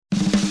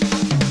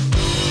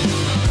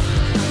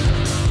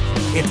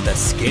It's the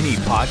Skinny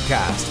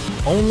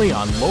Podcast, only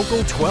on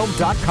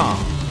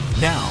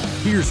Local12.com. Now,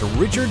 here's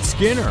Richard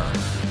Skinner.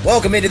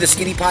 Welcome into the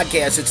Skinny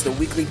Podcast. It's the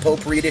weekly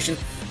potpourri edition.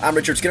 I'm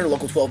Richard Skinner,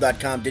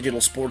 Local12.com digital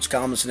sports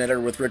columnist and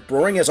editor with Rick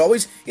Broering. As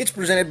always, it's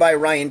presented by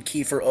Ryan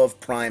Kiefer of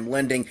Prime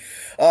Lending.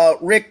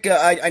 Rick,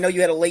 I know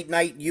you had a late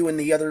night. You and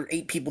the other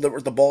 8 people that were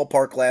at the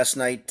ballpark last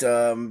night.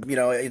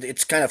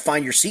 It's kind of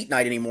find your seat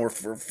night anymore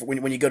for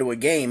when you go to a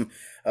game.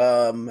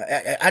 How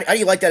do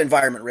you like that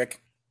environment,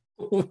 Rick?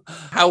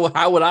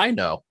 How would I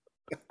know?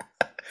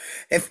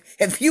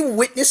 Have you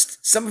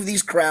witnessed some of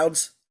these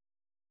crowds?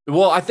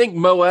 Well, I think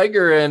Mo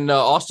Egger and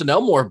Austin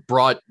Elmore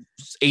brought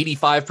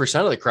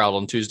 85% of the crowd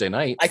on Tuesday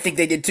night. I think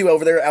they did too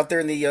out there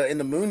in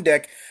the moon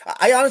deck.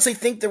 I honestly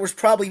think there was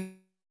probably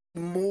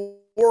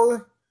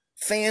more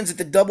fans at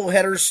the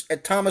doubleheaders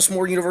at Thomas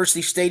More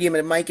University Stadium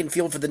and at Mikan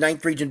Field for the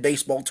 9th Region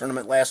Baseball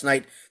Tournament last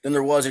night than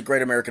there was at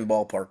Great American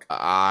Ballpark.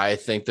 I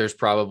think there's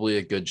probably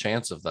a good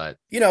chance of that.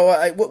 You know,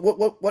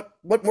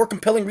 what more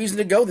compelling reason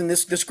to go than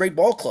this great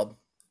ball club?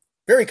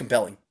 Very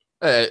compelling.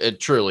 It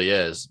truly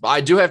is.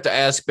 I do have to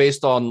ask,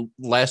 based on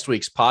last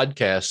week's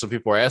podcast, some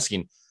people are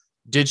asking,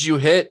 did you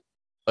hit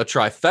a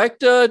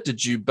trifecta?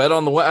 Did you bet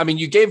on the way? I mean,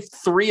 you gave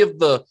 3 of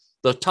the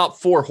top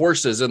 4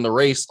 horses in the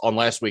race on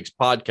last week's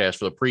podcast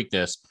for the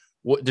Preakness.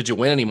 Did you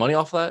win any money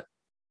off that?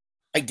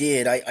 I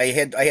did. I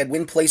had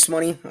win place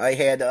money. I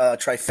had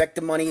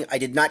trifecta money. I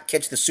did not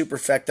catch the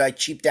superfecta. I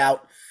cheaped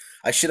out.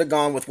 I should have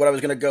gone with what I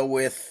was going to go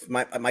with.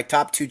 My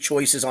top 2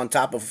 choices on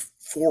top of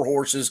 4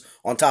 horses,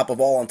 on top of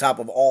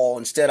all.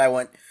 Instead, I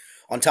went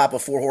on top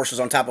of 4 horses,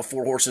 on top of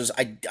 4 horses.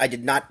 I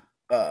did not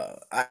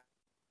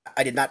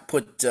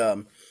put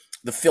the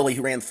filly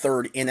who ran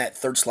third in that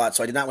third slot,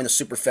 so I did not win the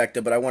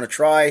superfecta. But I want to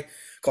try.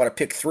 Caught a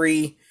pick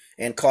 3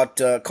 and caught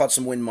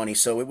some win money.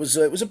 So it was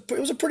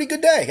a pretty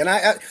good day. And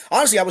I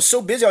honestly, I was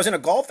so busy. I was in a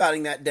golf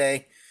outing that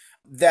day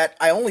that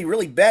I only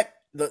really bet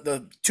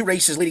the 2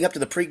 races leading up to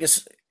the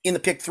Preakness in the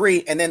pick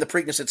 3 and then the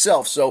Preakness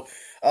itself. So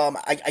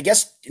I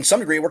guess in some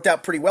degree it worked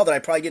out pretty well that I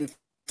probably didn't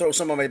throw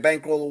some of my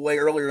bankroll away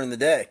earlier in the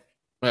day.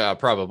 Yeah,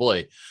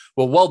 probably.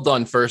 Well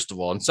done, first of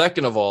all. And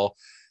second of all,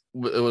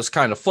 it was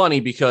kind of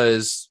funny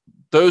because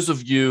those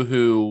of you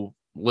who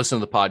listen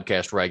to the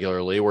podcast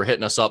regularly were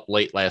hitting us up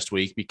late last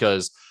week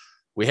because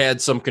we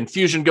had some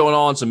confusion going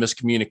on, some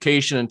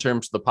miscommunication in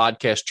terms of the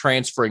podcast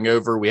transferring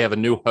over. We have a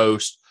new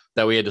host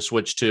that we had to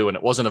switch to, and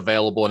it wasn't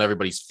available in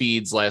everybody's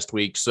feeds last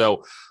week.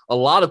 So a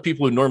lot of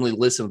people who normally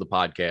listen to the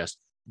podcast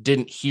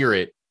didn't hear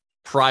it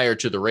prior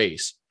to the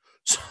race.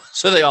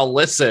 So they all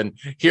listen.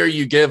 Here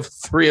you give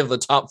 3 of the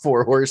top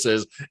 4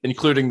 horses,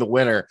 including the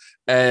winner,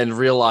 and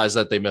realize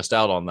that they missed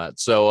out on that.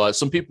 So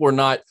some people are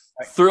not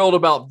thrilled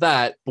about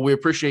that, but we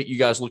appreciate you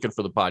guys looking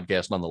for the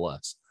podcast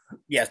nonetheless.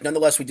 Yes,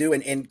 nonetheless we do.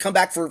 And come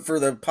back for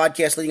the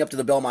podcast leading up to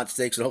the Belmont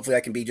Stakes, and hopefully I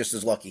can be just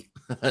as lucky.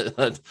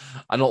 I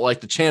don't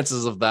like the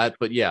chances of that,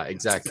 but yeah,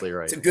 exactly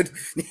right. It's a good,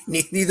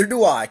 neither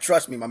do I.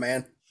 Trust me, my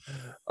man.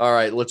 All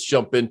right, let's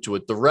jump into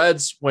it. The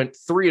Reds went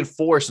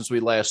 3-4 since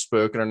we last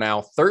spoke and are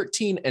now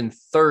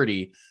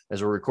 13-30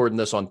 as we're recording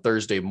this on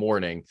Thursday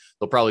morning.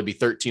 They'll probably be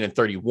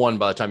 13-31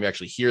 by the time you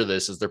actually hear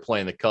this, as they're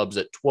playing the Cubs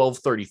at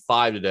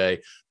 12:35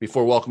 today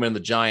before welcoming the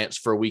Giants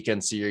for a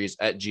weekend series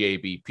at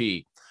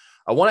GABP.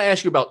 I want to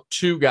ask you about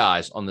 2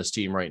 guys on this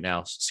team right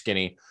now,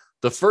 Skinny.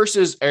 The first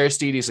is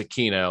Aristides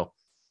Aquino.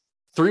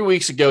 3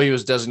 weeks ago, he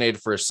was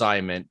designated for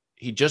assignment.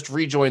 He just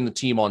rejoined the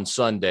team on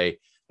Sunday,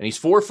 and he's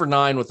 4 for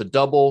 9 with a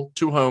double,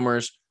 2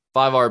 homers,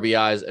 5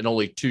 RBIs, and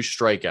only 2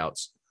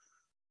 strikeouts.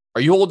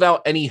 Are you holding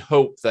out any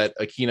hope that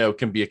Aquino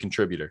can be a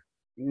contributor?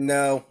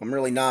 No, I'm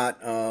really not.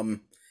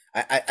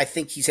 I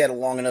think he's had a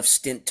long enough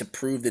stint to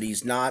prove that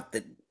he's not,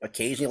 that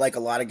occasionally, like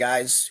a lot of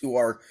guys who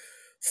are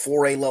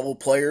 4A level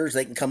players,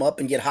 they can come up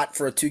and get hot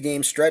for a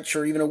 2-game stretch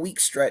or even a week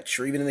stretch,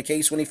 or even in the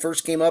case when he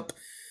first came up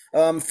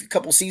a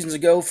couple seasons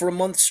ago for a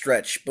month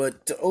stretch.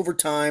 But over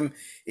time,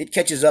 it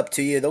catches up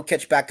to you. They'll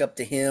catch back up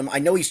to him. I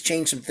know he's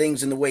changed some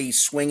things in the way he's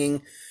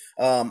swinging.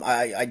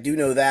 I do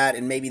know that,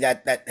 and maybe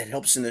that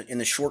helps in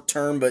the short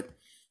term, but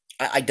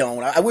I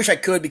don't. I wish I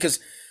could, because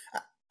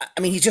I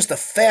mean, he's just a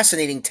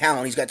fascinating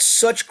talent. He's got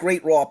such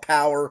great raw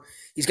power.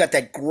 He's got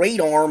that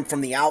great arm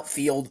from the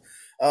outfield.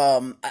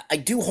 I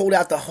do hold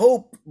out the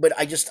hope, but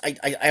I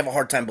have a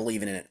hard time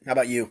believing in it. How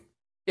about you?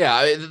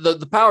 Yeah,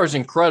 the power is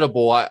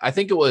incredible. I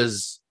think it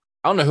was,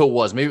 I don't know who it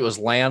was. Maybe it was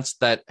Lance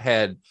that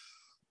had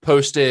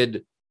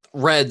posted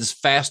Reds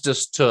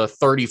fastest to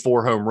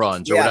 34 home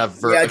runs or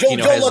whatever. Yeah,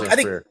 Joe Luck, I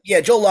think.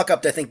 Yeah, Joe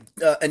Luckup, I think,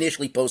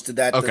 initially posted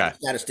that. Okay. The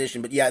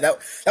statistician, but yeah, that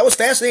was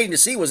fascinating to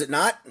see, was it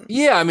not?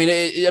 Yeah, I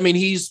mean,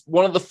 he's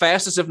one of the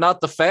fastest, if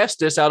not the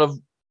fastest, out of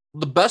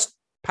the best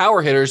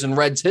power hitters in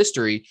Reds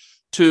history.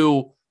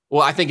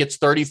 Well, I think it's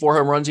 34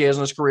 home runs he has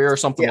in his career or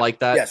something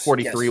like that. Yes,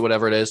 43,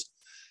 whatever it is.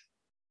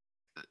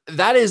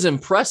 That is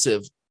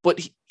impressive,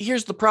 but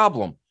here's the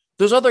problem: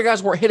 those other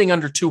guys weren't hitting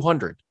under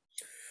 200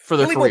 for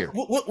their career.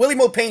 Willie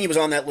Mopane was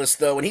on that list,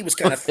 though, and he was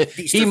kind of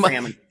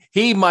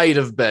he might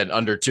have been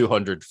under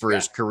 200 for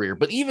his career,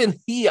 but even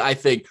he, I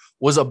think,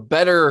 was a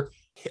better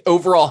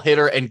overall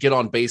hitter and get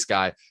on base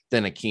guy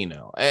than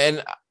Aquino.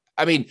 And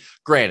I mean,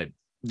 granted,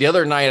 the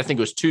other night, I think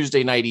it was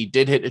Tuesday night, he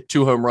did hit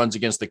 2 home runs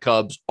against the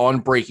Cubs on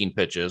breaking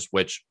pitches,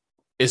 which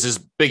is his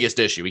biggest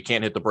issue. He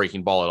can't hit the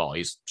breaking ball at all.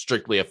 He's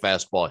strictly a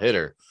fastball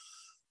hitter.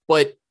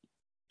 But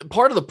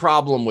part of the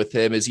problem with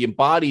him is he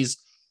embodies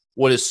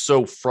what is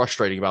so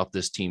frustrating about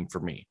this team for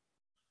me.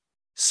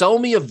 Sell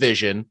me a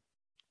vision.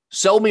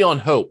 Sell me on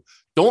hope.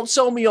 Don't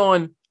sell me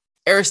on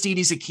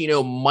Aristides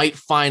Aquino might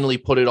finally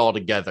put it all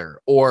together,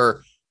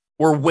 or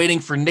we're waiting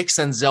for Nick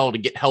Senzel to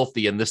get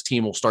healthy and this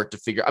team will start to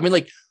figure. I mean,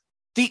 like,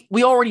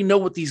 we already know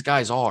what these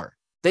guys are.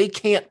 They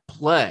can't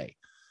play.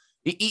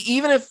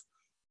 Even if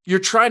you're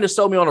trying to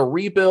sell me on a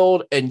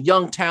rebuild and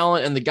young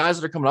talent and the guys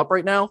that are coming up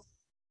right now,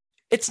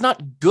 it's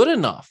not good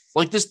enough.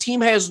 Like, this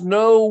team has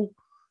no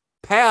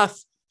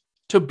path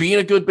to being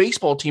a good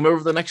baseball team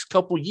over the next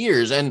couple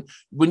years. And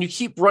when you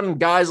keep running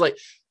guys like,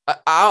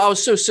 I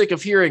was so sick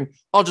of hearing,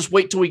 I'll just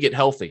wait till we get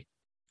healthy.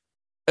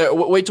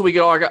 Wait till we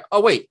get all our guys.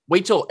 Oh,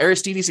 wait till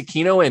Aristides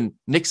Aquino and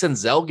Nick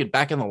Senzel get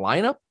back in the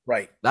lineup.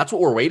 Right. That's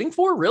what we're waiting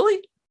for. Really?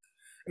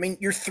 I mean,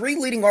 your 3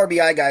 leading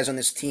RBI guys on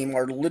this team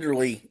are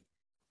literally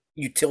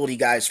utility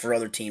guys for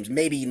other teams.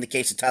 Maybe in the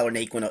case of Tyler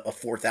Naquin, a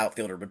 4th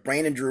outfielder, but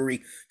Brandon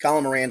Drury,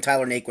 Colin Moran,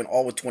 Tyler Naquin,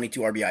 all with 22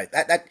 RBI.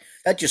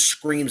 That just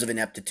screams of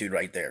ineptitude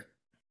right there.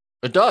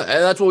 It does.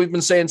 And that's what we've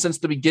been saying since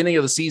the beginning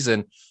of the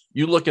season.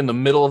 You look in the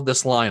middle of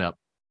this lineup,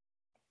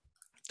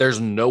 there's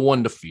no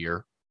one to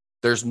fear.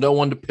 There's no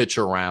one to pitch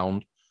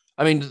around.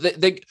 I mean,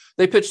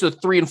 they pitch the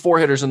 3 and 4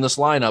 hitters in this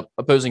lineup,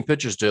 opposing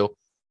pitchers do,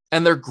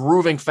 and they're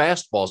grooving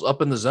fastballs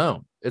up in the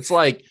zone. It's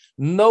like,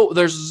 no,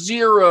 there's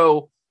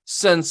zero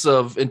sense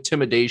of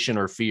intimidation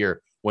or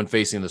fear when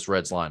facing this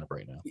Reds lineup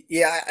right now.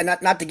 Yeah, and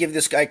not to give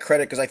this guy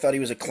credit because I thought he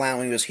was a clown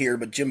when he was here,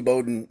 but Jim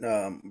Bowden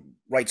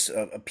writes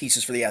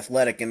pieces for The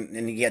Athletic,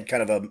 and he had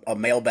kind of a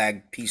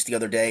mailbag piece the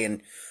other day,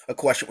 and a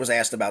question was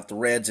asked about the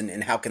Reds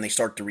and how can they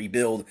start to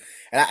rebuild.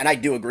 And I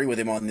do agree with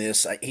him on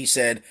this. He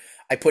said,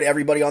 I put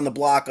everybody on the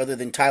block other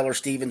than Tyler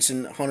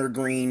Stevenson, Hunter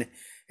Green,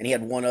 and he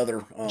had one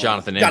other.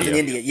 Jonathan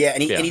India. Yeah,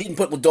 and he didn't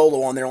put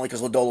Lodolo on there only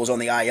because Lodolo was on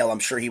the IL. I'm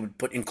sure he would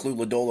include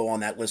Lodolo on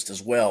that list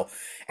as well.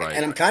 Right.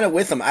 And I'm kind of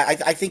with him.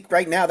 I think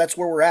right now that's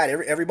where we're at.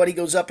 Everybody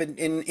goes up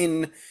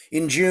in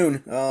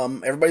June.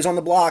 Everybody's on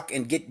the block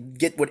and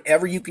get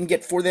whatever you can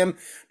get for them,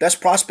 best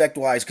prospect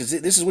wise, because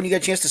this is when you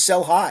get a chance to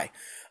sell high.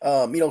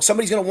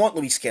 Somebody's going to want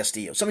Luis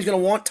Castillo. Somebody's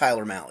going to want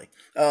Tyler Mahle.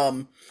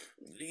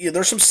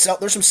 There's some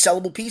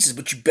sellable pieces,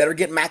 but you better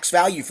get max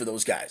value for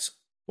those guys.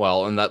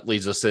 Well, and that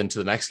leads us into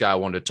the next guy I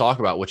wanted to talk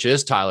about, which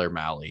is Tyler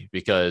Mahle,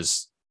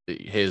 because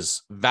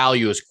his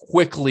value is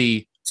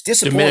quickly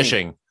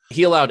diminishing.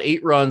 He allowed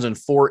 8 runs in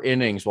 4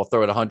 innings while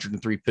throwing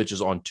 103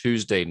 pitches on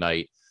Tuesday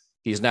night.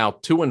 He's now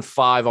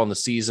 2-5 on the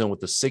season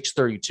with a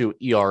 6.32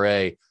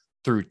 ERA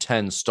through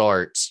 10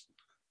 starts.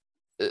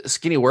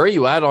 Skinny, where are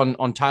you at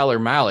on Tyler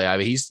Mahle? I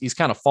mean, he's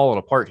kind of falling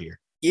apart here.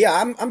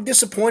 Yeah, I'm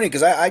disappointed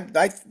because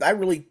I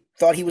really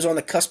thought he was on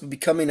the cusp of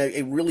becoming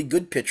a really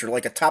good pitcher,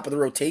 like a top of the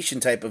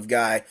rotation type of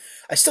guy.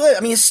 You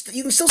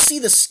can still see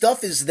the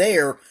stuff is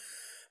there,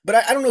 but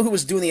I don't know who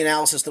was doing the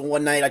analysis the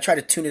one night. I tried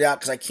to tune it out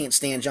because I can't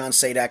stand John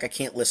Sadak. I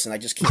can't listen. I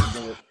just can't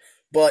do it.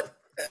 But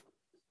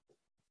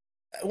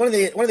one of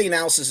the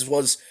analyses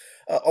was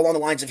along the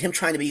lines of him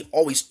trying to be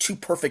always too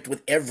perfect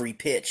with every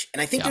pitch,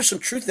 and I think there's some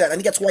truth to that. I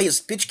think that's why his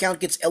pitch count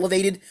gets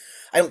elevated.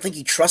 I don't think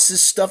he trusts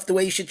his stuff the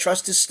way he should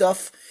trust his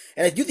stuff.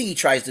 And I do think he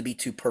tries to be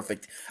too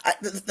perfect.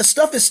 The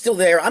stuff is still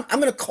there. I'm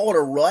going to call it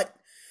a rut.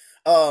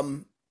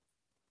 And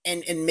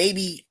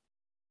maybe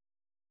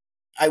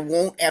I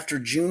won't after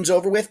June's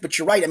over with, but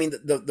you're right. I mean,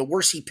 the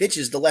worse he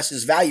pitches, the less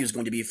his value is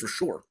going to be for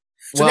sure.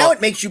 So now it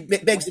begs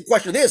the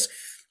question of this.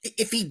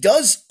 If he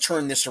does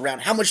turn this around,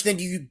 how much then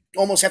do you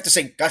almost have to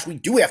say, gosh, we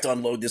do have to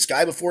unload this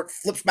guy before it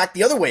flips back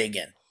the other way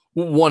again?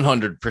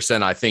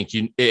 100%. I think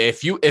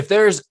if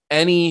there's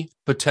any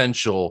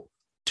potential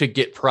to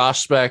get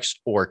prospects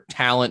or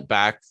talent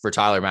back for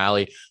Tyler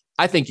Mahle,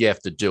 I think you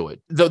have to do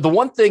it. The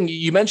one thing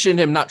you mentioned,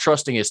 him not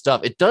trusting his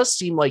stuff, it does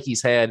seem like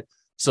he's had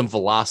some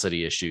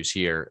velocity issues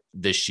here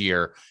this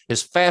year.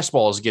 His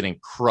fastball is getting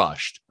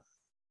crushed.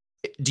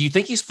 Do you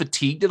think he's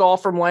fatigued at all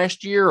from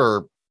last year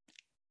or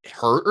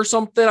hurt or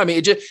something? I mean,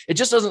 it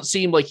just doesn't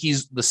seem like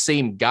he's the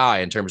same guy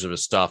in terms of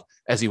his stuff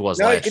as he was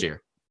last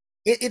year.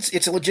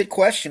 It's a legit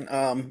question.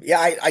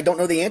 I don't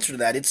know the answer to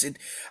that.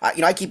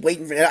 I keep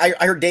waiting. I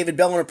heard David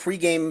Bell in a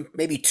pregame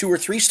maybe 2 or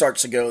 3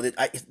 starts ago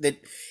that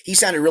he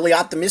sounded really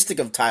optimistic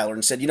of Tyler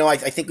and said, I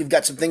think we've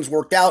got some things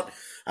worked out.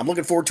 I'm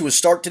looking forward to his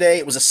start today.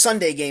 It was a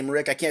Sunday game,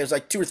 Rick. It was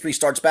like 2 or 3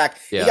 starts back.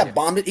 Yeah.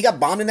 He got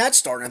bombed in that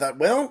start. And I thought,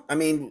 well, I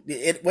mean,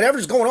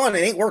 whatever's going on, it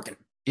ain't working.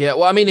 Yeah.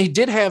 Well, I mean, he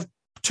did have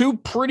 2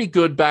 pretty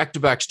good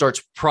back-to-back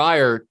starts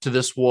prior to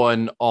this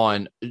one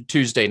on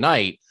Tuesday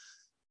night,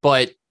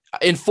 but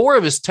in 4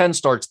 of his 10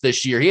 starts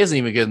this year, he hasn't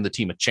even given the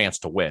team a chance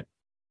to win.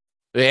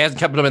 He hasn't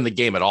kept them in the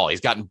game at all.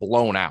 He's gotten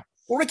blown out.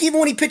 Well, Rick, even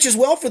when he pitches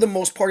well for the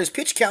most part, his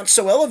pitch count's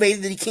so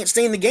elevated that he can't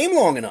stay in the game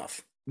long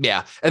enough.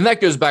 Yeah, and that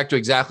goes back to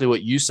exactly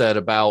what you said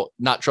about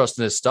not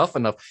trusting his stuff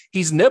enough.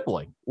 He's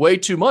nibbling way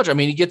too much. I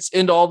mean, he gets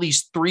into all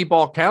these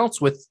 3-ball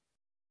counts with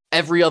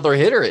every other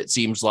hitter, it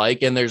seems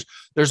like. And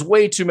there's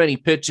way too many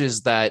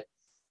pitches that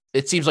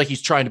it seems like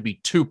he's trying to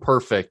be too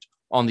perfect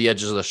on the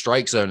edges of the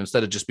strike zone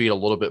instead of just being a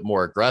little bit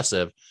more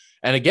aggressive.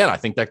 And again, I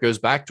think that goes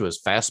back to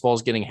his fastball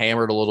is getting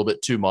hammered a little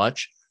bit too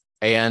much,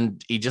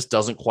 and he just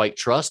doesn't quite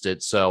trust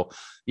it. So,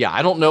 yeah,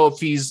 I don't know if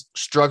he's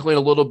struggling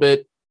a little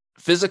bit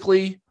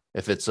physically,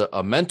 if it's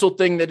a mental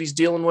thing that he's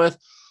dealing with,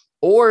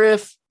 or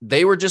if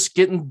they were just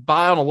getting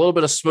by on a little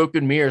bit of smoke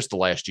and mirrors the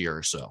last year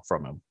or so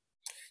from him.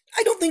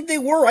 I don't think they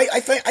were.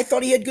 I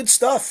thought he had good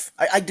stuff.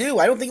 I do.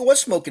 I don't think it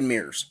was smoke and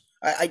mirrors.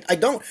 I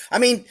don't. I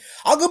mean,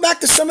 I'll go back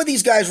to some of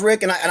these guys,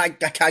 Rick, and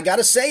I got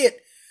to say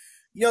it.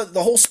 You know,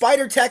 the whole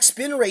spider tack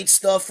spin rate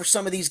stuff for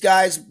some of these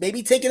guys,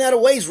 maybe taking that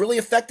away has really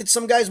affected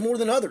some guys more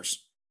than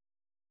others.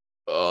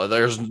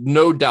 There's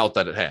no doubt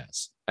that it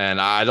has. And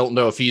I don't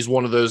know if he's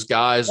one of those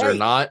guys or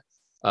not,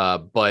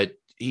 but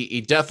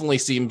he definitely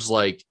seems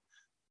like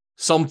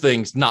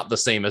something's not the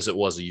same as it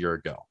was a year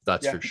ago.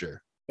 That's for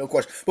sure. No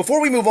question.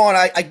 Before we move on,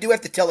 I do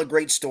have to tell a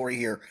great story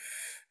here.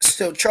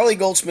 So Charlie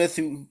Goldsmith,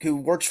 who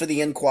works for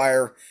the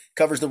Enquirer,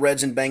 covers the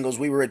Reds and Bengals.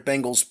 We were at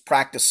Bengals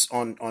practice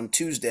on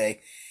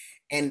Tuesday,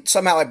 and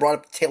somehow I brought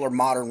up Taylor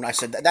Motter, and I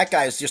said, that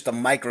guy is just a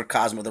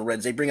microcosm of the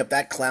Reds. They bring up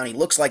that clown. He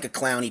looks like a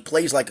clown. He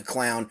plays like a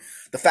clown.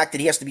 The fact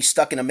that he has to be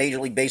stuck in a Major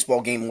League Baseball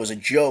game was a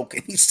joke.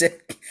 And he said,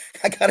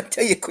 I got to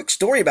tell you a quick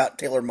story about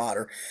Taylor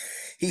Motter.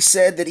 He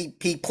said that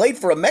he played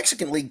for a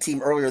Mexican League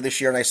team earlier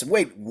this year, and I said,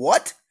 wait,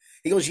 what?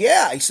 He goes,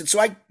 yeah. He said, so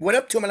I went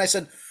up to him and I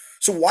said,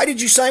 so why did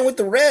you sign with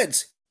the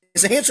Reds?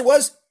 His answer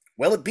was,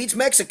 well, it beats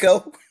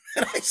Mexico.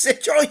 And I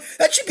said, Charlie,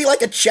 that should be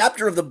like a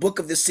chapter of the book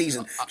of this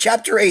season.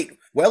 Chapter 8,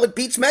 well, it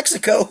beats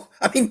Mexico.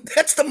 I mean,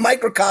 that's the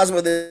microcosm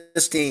of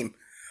this team.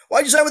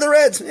 Why'd you sign with the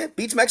Reds? It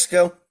beats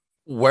Mexico.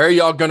 Where are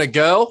y'all going to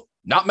go?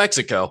 Not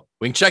Mexico.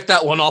 We can check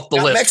that one off the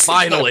list, Mexico.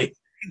 Finally.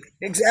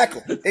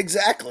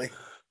 Exactly.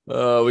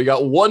 We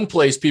got one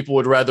place people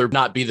would rather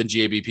not be than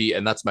GABP,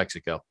 and that's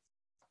Mexico.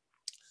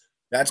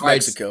 That's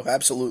Mexico,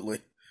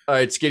 absolutely. All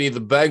right, Skinny,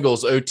 the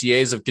Bengals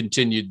OTAs have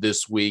continued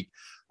this week.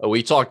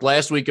 We talked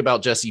last week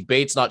about Jesse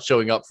Bates not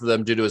showing up for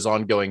them due to his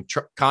ongoing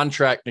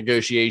contract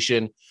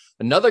negotiation.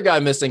 Another guy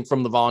missing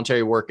from the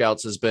voluntary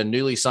workouts has been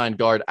newly signed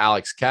guard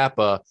Alex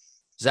Kappa.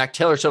 Zach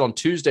Taylor said on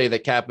Tuesday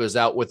that Kappa is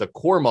out with a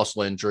core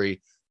muscle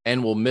injury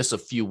and will miss a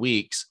few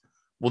weeks.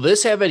 Will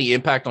this have any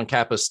impact on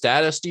Kappa's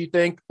status, do you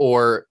think,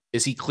 or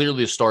is he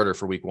clearly a starter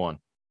for week 1?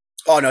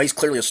 Oh, no, he's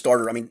clearly a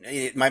starter. I mean,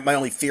 my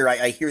only fear,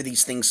 I hear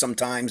these things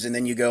sometimes, and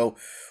then you go,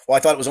 well, I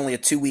thought it was only a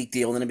 2-week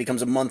deal, and then it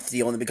becomes a month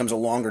deal, and it becomes a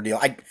longer deal.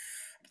 I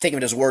take him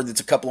at his word.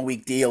 It's a couple of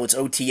week deal. It's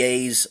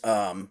OTAs.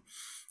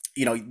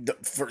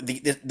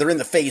 They're in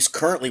the phase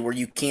currently where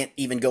you can't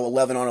even go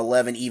 11 on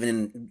 11,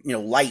 even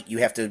in, light. You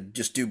have to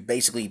just do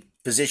basically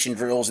position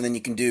drills, and then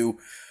you can do,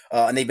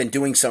 and they've been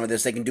doing some of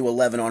this. They can do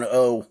 11 on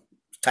 0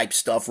 type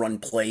stuff, run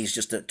plays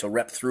just to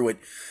rep through it.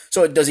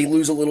 So does he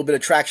lose a little bit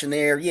of traction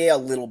there? Yeah, a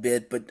little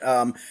bit, but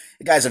the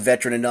guy's a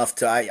veteran enough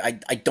to,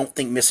 I don't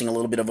think missing a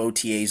little bit of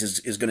OTAs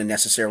is going to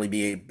necessarily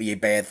be a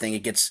bad thing.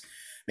 It gets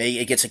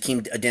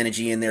Hakeem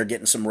Adeniji in there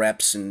getting some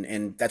reps,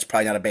 and that's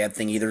probably not a bad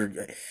thing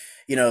either.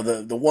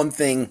 The one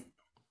thing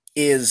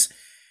is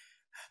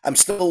I'm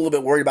still a little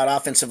bit worried about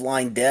offensive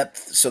line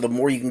depth. So the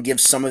more you can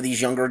give some of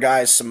these younger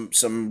guys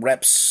some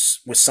reps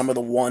with some of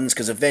the ones,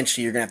 because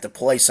eventually you're going to have to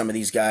play some of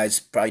these guys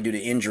probably due to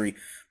injury,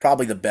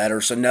 probably the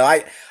better. So no,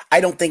 I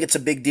don't think it's a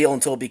big deal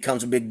until it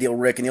becomes a big deal,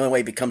 Rick. And the only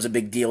way it becomes a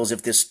big deal is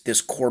if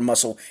this core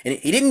muscle, and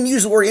he didn't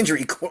use the word injury,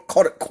 he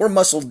called it core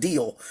muscle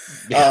deal.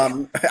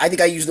 Yeah. I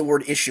think I used the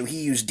word issue.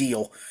 He used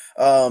deal.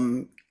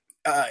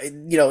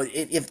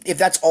 If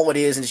that's all it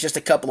is, and it's just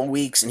a couple of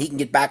weeks, and he can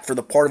get back for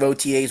the part of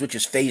OTAs, which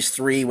is phase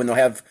 3, when they'll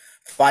have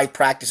 5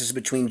 practices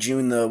between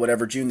June the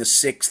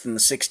 6th and the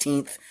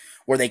 16th,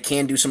 where they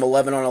can do some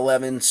 11 on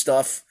 11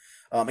 stuff.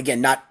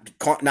 Again,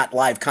 not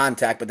live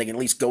contact, but they can at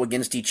least go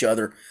against each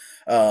other.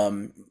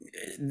 Then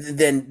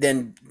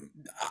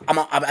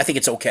I think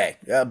it's okay.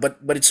 But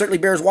it certainly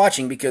bears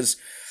watching, because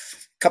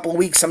a couple of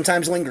weeks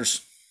sometimes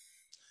lingers.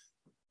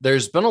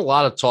 There's been a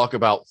lot of talk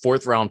about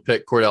 4th-round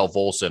pick Cordell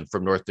Volson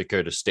from North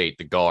Dakota State,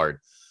 the guard.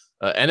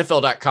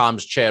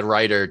 NFL.com's Chad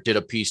Ryder did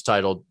a piece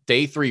titled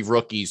Day 3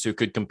 Rookies Who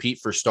Could Compete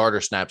for Starter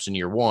Snaps in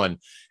Year 1,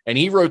 and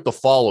he wrote the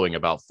following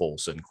about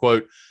Volson,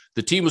 quote,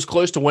 "The team was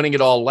close to winning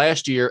it all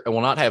last year and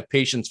will not have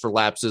patience for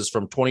lapses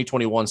from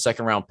 2021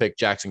 second-round pick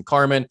Jackson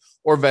Carman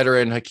or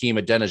veteran Hakeem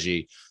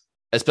Adeniji,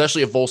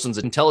 especially if Volson's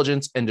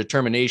intelligence and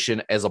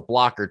determination as a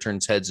blocker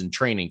turns heads in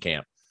training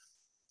camp."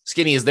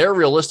 Skinny, is there a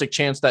realistic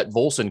chance that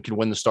Volson can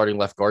win the starting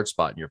left guard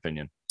spot, in your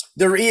opinion?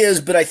 There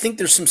is, but I think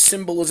there's some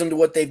symbolism to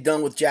what they've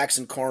done with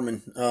Jackson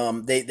Carman.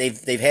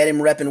 They've had him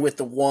repping with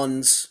the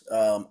ones.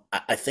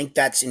 I think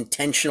that's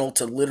intentional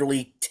to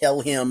literally tell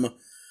him,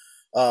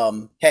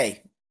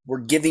 hey, we're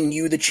giving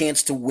you the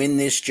chance to win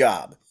this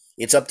job.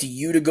 It's up to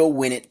you to go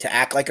win it, to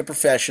act like a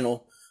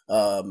professional.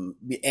 And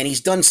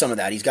he's done some of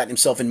that. He's gotten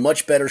himself in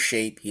much better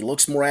shape. He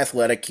looks more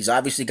athletic. He's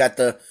obviously got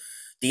the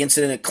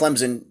incident at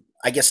Clemson,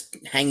 I guess,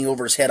 hanging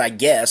over his head, I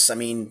guess. I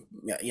mean,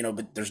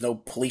 but there's no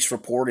police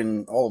report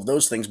and all of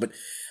those things. But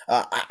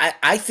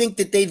I think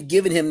that they've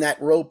given him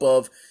that rope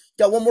of,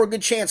 got one more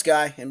good chance,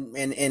 guy. And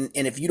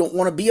if you don't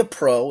want to be a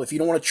pro, if you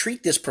don't want to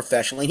treat this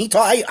professionally, and he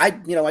taught, I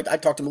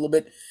talked to him a little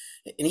bit,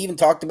 and he even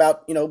talked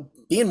about,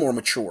 being more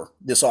mature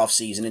this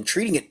offseason and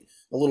treating it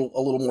a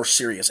little more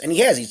serious. And he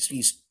has,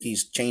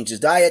 he's changed his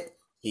diet.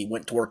 He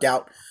went to work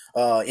out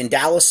in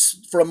Dallas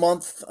for a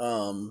month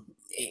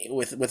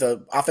with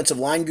an offensive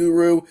line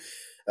guru.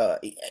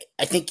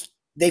 I think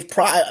they've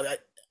probably,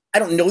 I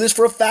don't know this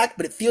for a fact,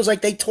 but it feels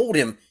like they told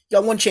him, you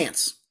got one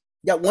chance.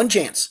 You got one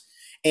chance.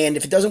 And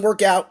if it doesn't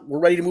work out, we're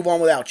ready to move on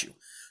without you.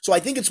 So I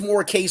think it's more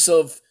a case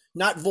of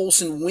not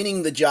Volson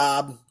winning the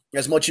job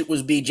as much it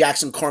was be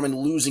Jackson Carman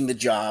losing the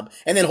job.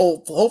 And then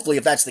hopefully,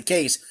 if that's the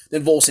case,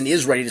 then Volson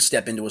is ready to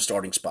step into a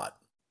starting spot.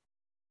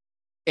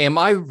 Am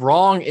I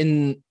wrong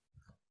in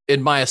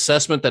my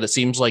assessment that it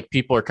seems like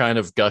people are kind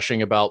of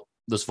gushing about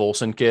this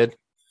Volson kid?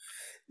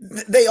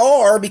 They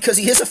are, because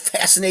he is a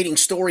fascinating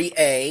story,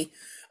 A.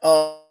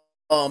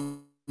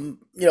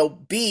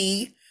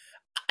 B,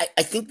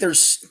 I think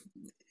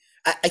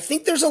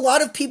there's a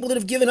lot of people that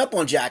have given up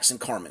on Jackson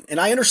Carman, and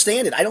I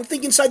understand it. I don't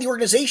think inside the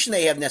organization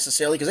they have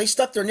necessarily, because they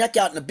stuck their neck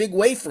out in a big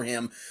way for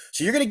him.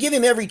 So you're going to give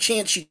him every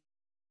chance you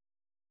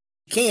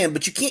can,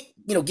 but you can't,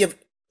 give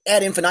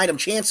ad infinitum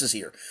chances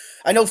here.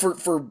 I know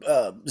for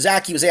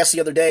Zach, he was asked the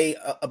other day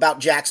about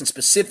Jackson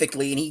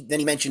specifically, and then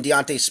he mentioned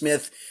Deontay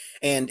Smith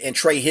and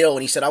Trey Hill,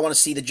 and he said, I want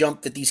to see the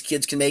jump that these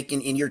kids can make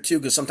in year two,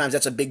 because sometimes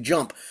that's a big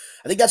jump.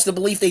 I think that's the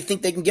belief they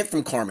think they can get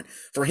from Carman.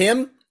 For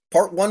him,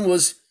 part one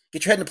was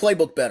get your head in the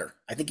playbook better.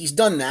 I think he's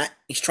done that.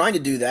 He's trying to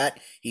do that.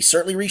 He's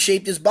certainly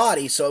reshaped his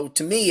body. So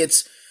to me,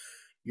 it's,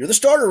 you're the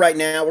starter right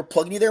now. We're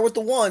plugging you there with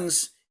the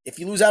ones. If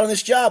you lose out on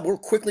this job, we're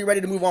quickly ready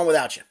to move on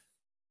without you.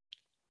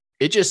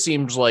 It just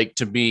seems like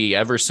to me,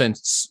 ever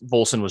since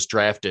Volson was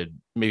drafted,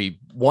 maybe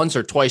once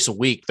or twice a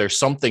week, there's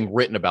something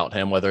written about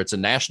him, whether it's a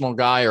national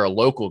guy or a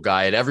local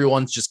guy, and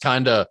everyone's just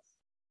kind of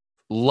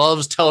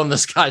loves telling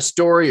this guy's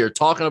story or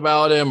talking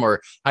about him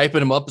or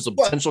hyping him up as a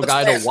potential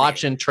guy to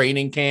watch in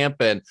training camp.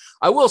 And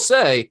I will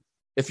say,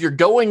 if you're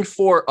going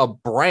for a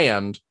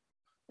brand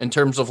in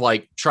terms of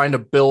like trying to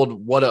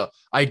build what a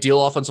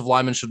ideal offensive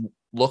lineman should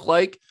look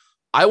like,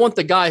 I want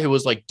the guy who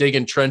was like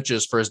digging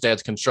trenches for his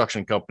dad's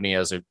construction company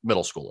as a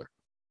middle schooler,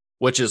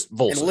 which is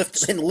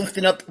Volson. And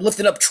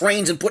lifting up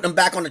trains and putting them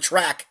back on the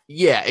track.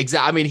 Yeah,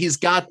 exactly. I mean, he's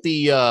got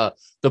the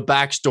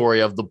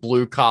backstory of the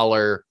blue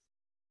collar,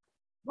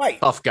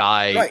 tough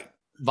guy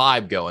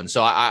vibe going.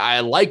 So I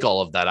like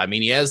all of that. I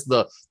mean, he has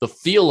the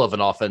feel of an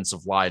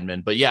offensive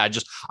lineman, but yeah,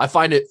 I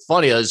find it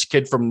funny as a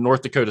kid from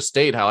North Dakota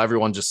State, how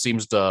everyone just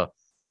seems to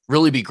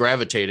really be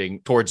gravitating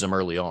towards him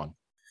early on.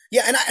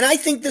 Yeah, and I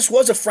think this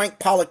was a Frank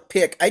Pollock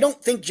pick. I don't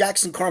think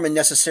Jackson Carman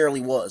necessarily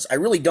was. I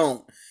really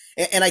don't.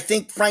 And I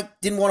think Frank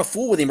didn't want to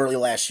fool with him early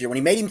last year when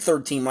he made him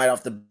third team right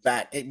off the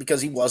bat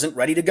because he wasn't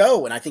ready to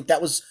go. And I think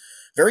that was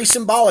very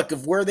symbolic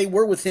of where they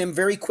were with him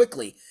very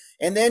quickly.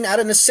 And then out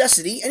of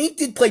necessity, and he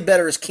did play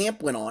better as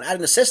camp went on, out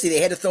of necessity,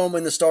 they had to throw him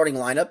in the starting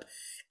lineup,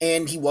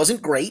 and he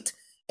wasn't great.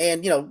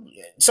 And,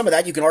 some of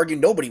that you can argue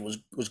nobody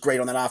was great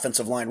on that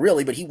offensive line,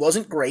 really, but he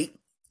wasn't great.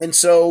 And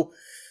so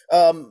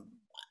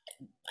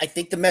I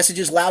think the message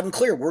is loud and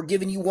clear. We're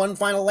giving you one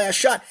final last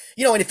shot.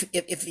 And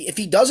if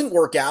he doesn't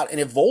work out, and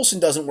if Volson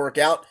doesn't work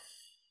out,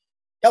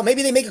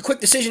 maybe they make a quick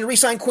decision to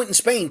re-sign Quentin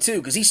Spain too,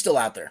 because he's still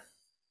out there.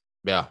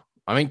 Yeah.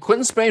 I mean,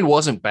 Quentin Spain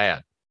wasn't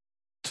bad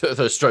to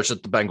the stretch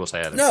that the Bengals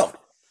had. No,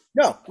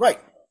 right.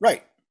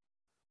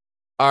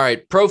 All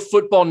right. Pro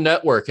Football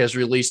Network has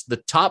released the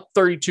top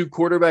 32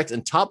 quarterbacks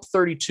and top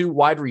 32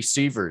 wide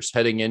receivers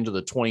heading into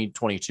the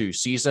 2022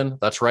 season.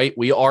 That's right.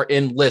 We are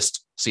in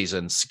list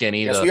season,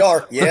 Skinny. Yes, we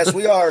are. Yes,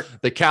 we are.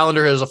 The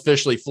calendar has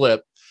officially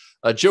flipped.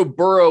 Joe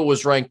Burrow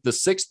was ranked the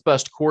sixth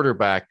best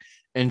quarterback,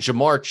 and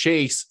Jamar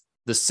Chase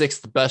the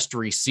sixth best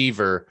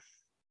receiver.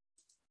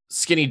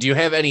 Skinny, do you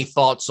have any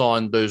thoughts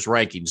on those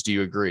rankings? Do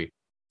you agree?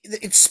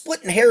 It's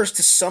splitting hairs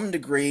to some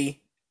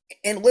degree.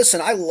 And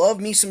listen, I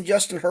love me some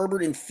Justin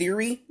Herbert in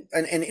theory,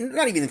 and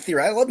not even in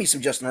theory. I love me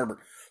some Justin Herbert.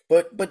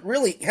 But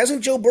really,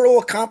 hasn't Joe Burrow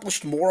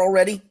accomplished more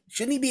already?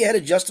 Shouldn't he be ahead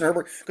of Justin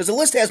Herbert? Because the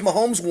list has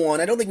Mahomes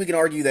 1. I don't think we can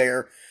argue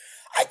there.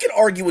 I could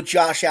argue with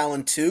Josh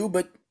Allen 2,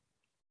 but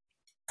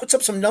puts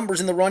up some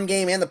numbers in the run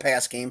game and the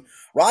pass game.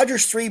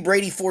 Rodgers 3,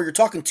 Brady 4. You're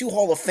talking 2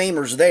 Hall of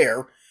Famers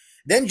there.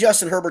 Then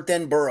Justin Herbert,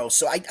 then Burrow.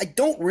 So I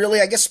don't really,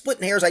 I guess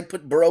splitting hairs, I'd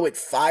put Burrow at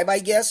 5, I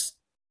guess.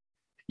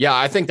 Yeah,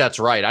 I think that's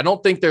right. I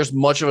don't think there's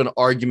much of an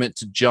argument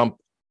to jump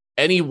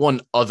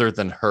anyone other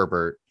than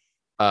Herbert.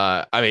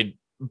 I mean,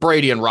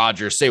 Brady and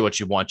Rodgers, say what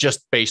you want,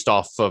 just based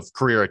off of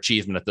career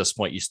achievement at this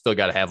point, you still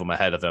got to have them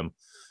ahead of him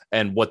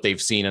and what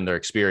they've seen in their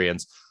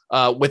experience.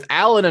 With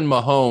Allen and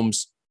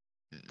Mahomes,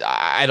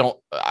 I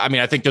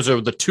think those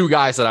are the two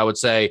guys that I would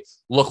say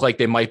look like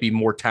they might be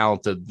more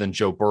talented than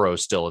Joe Burrow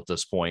still at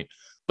this point.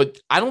 But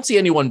I don't see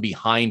anyone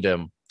behind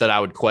him that I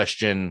would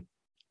question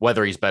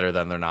whether he's better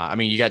than or not. I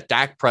mean, you got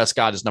Dak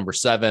Prescott as number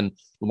 7,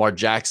 Lamar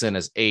Jackson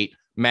as 8,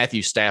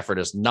 Matthew Stafford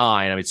as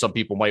 9. I mean, some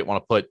people might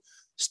want to put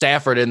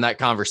Stafford in that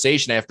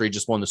conversation after he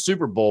just won the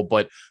Super Bowl.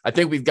 But I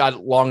think we've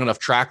got long enough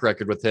track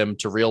record with him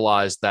to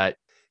realize that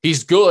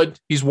he's good.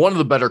 He's one of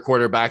the better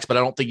quarterbacks, but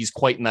I don't think he's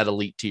quite in that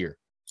elite tier.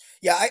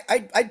 Yeah,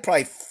 I'd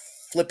probably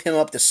flip him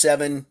up to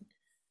 7,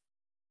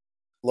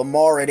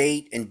 Lamar at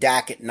 8, and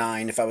Dak at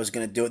 9 if I was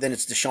going to do it. Then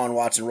it's Deshaun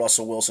Watson,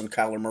 Russell Wilson,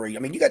 Kyler Murray. I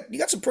mean, you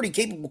got some pretty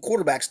capable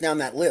quarterbacks down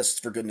that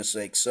list, for goodness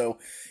sake. So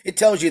it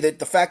tells you that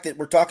the fact that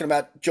we're talking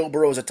about Joe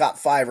Burrow as a top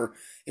fiver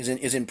is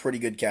in pretty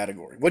good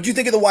category. What do you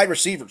think of the wide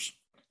receivers?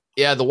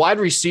 Yeah, the wide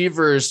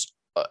receivers,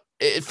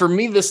 for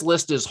me, this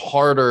list is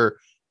harder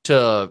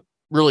to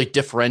really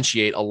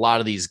differentiate a lot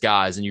of these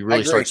guys, and you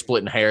really start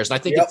splitting hairs. And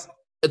I think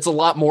it's a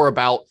lot more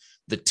about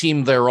the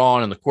team they're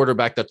on and the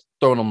quarterback that's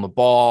throwing them the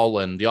ball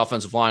and the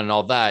offensive line and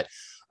all that.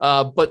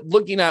 But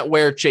looking at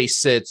where Chase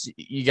sits,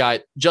 you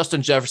got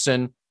Justin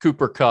Jefferson,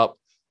 Cooper Kupp,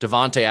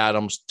 Devontae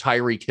Adams,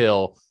 Tyreek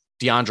Hill,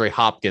 DeAndre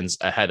Hopkins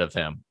ahead of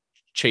him.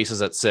 Chase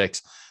is at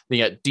 6. Then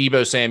you got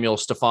Deebo Samuel,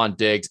 Stephon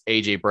Diggs,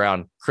 A.J.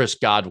 Brown, Chris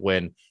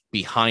Godwin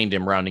behind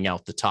him, rounding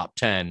out the top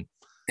 10.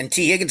 And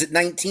T. Higgins at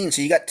 19,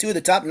 so you got 2 of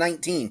the top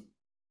 19.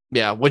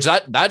 Yeah, which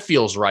that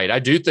feels right. I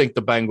do think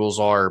the Bengals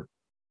are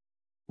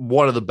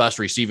one of the best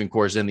receiving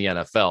corps in the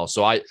NFL.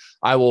 So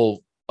I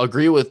will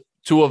agree with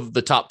 2 of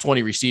the top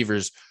 20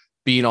 receivers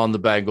being on the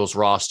Bengals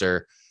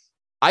roster.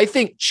 I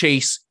think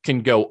Chase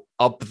can go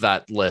up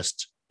that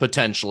list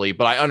potentially,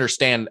 but I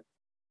understand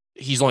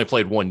he's only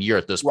played 1 year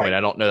at this point.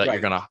 I don't know that you're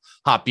going to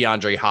hop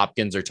DeAndre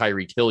Hopkins or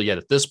Tyreek Hill yet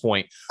at this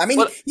point. I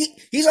mean,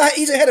 he's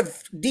ahead of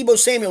Deebo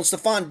Samuel,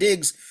 Stephon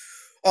Diggs.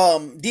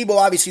 Deebo,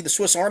 obviously the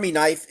Swiss Army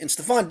knife, and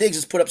Stephon Diggs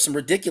has put up some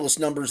ridiculous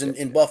numbers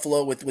in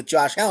Buffalo with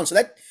Josh Allen. So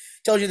that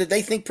tells you that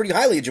they think pretty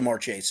highly of Jamar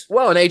Chase.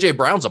 Well, and A.J.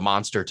 Brown's a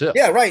monster too.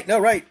 Yeah, right. No,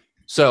 right.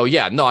 So,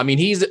 yeah, no, I mean,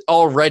 he's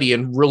already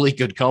in really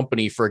good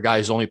company for a guy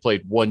who's only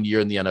played 1 year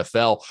in the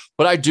NFL.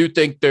 But I do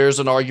think there's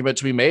an argument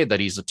to be made that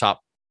he's a top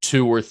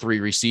 2 or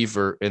 3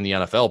 receiver in the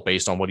NFL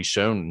based on what he's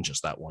shown in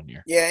just that 1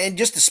 year. Yeah, and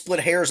just to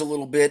split hairs a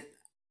little bit,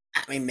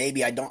 I mean,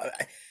 maybe I don't.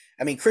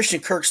 I mean, Christian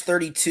Kirk's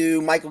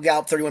 32, Michael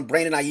Gallup 31,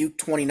 Brandon Ayuk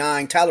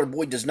 29. Tyler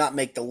Boyd does not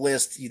make the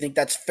list. You think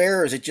that's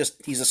fair, or is it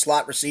just he's a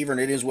slot receiver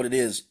and it is what it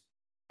is?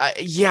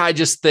 I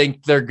just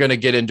think they're going to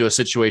get into a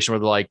situation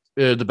where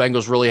the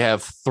Bengals really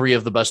have 3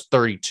 of the best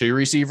 32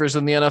 receivers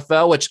in the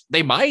NFL, which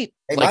they might.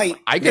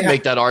 I can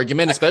make that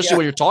argument, especially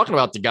when you're talking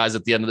about the guys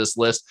at the end of this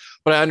list.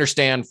 But I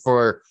understand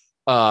for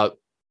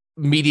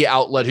media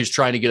outlet who's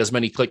trying to get as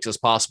many clicks as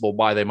possible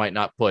why they might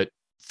not put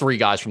 3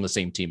 guys from the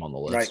same team on the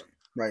list.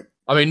 Right.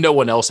 I mean, no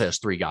one else has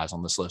 3 guys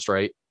on this list,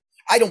 right?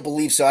 I don't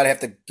believe so. I'd have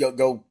to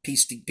go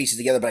piece pieces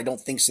together, but I don't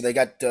think so. They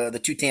got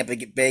the 2 Tampa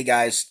Bay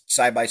guys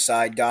side by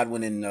side,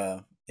 Godwin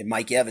and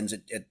Mike Evans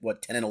at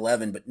what, 10 and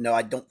 11, but no,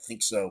 I don't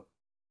think so.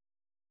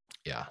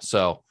 Yeah.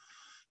 So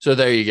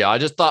there you go. I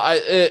just thought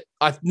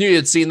I knew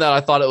you'd seen that. I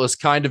thought it was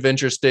kind of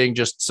interesting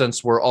just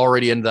since we're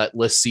already in that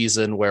list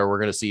season where we're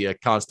going to see a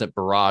constant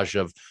barrage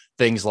of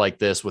things like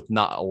this with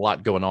not a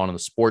lot going on in the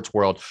sports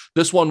world.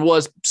 This one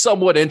was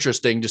somewhat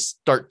interesting to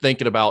start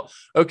thinking about,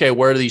 okay,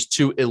 where do these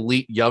 2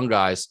 elite young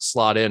guys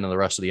slot in the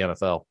rest of the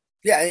NFL?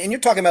 Yeah, and you're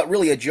talking about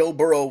really a Joe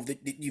Burrow that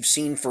you've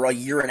seen for a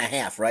year and a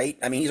half, right?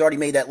 I mean, he's already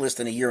made that list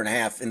in a year and a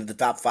half into the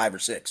top 5 or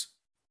 6.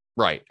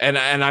 Right. And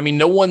I mean,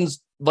 no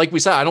one's, like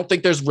we said, I don't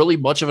think there's really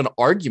much of an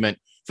argument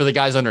for the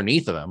guys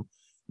underneath of him.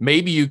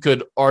 Maybe you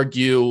could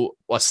argue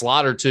a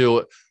slot or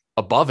 2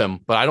 above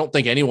him, but I don't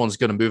think anyone's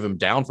going to move him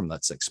down from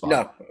that 6th spot.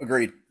 No,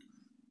 agreed.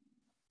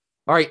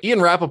 All right. Ian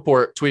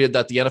Rappaport tweeted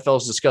that the NFL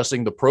is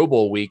discussing the Pro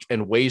Bowl week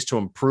and ways to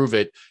improve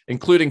it,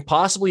 including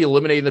possibly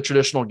eliminating the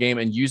traditional game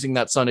and using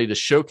that Sunday to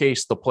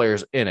showcase the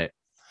players in it.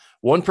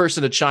 One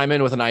person to chime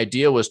in with an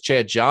idea was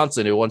Chad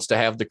Johnson, who wants to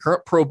have the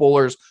current Pro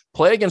Bowlers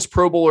play against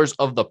Pro Bowlers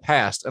of the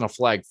past in a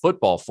flag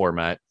football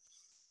format.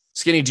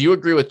 Skinny, do you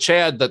agree with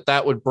Chad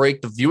that would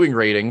break the viewing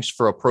ratings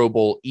for a Pro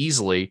Bowl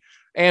easily?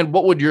 And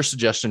what would your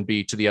suggestion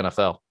be to the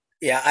NFL?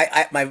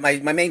 Yeah, my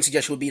main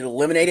suggestion would be to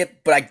eliminate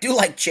it, but I do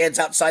like Chad's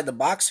outside the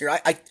box here.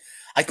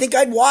 I think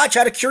I'd watch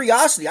out of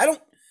curiosity.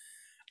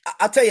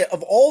 I'll tell you,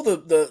 of all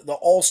the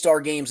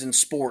all-star games in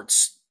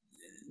sports,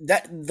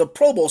 that the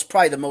Pro Bowl is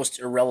probably the most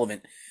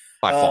irrelevant.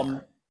 By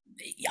far.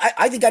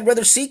 I think I'd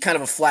rather see kind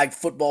of a flag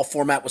football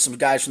format with some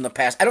guys from the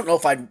past. I don't know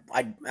if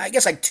I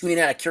guess I'd tune in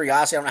out of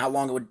curiosity. I don't know how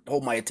long it would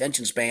hold my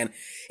attention span.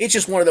 It's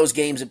just one of those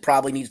games that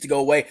probably needs to go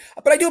away.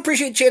 But I do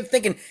appreciate Chad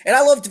thinking, and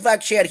I love the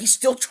fact Chad, he's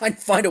still trying to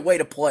find a way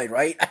to play,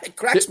 right? It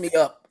cracks me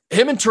up.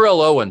 Him and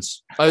Terrell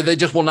Owens, they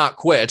just will not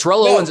quit.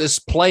 Terrell Owens is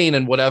playing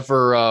in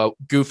whatever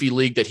goofy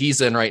league that he's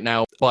in right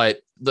now,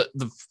 but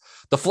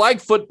the flag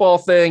football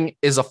thing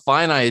is a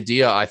fine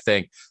idea, I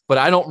think, but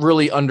I don't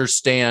really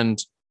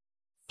understand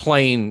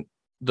playing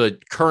the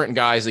current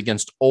guys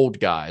against old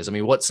guys. I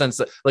mean, what sense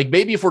that, like,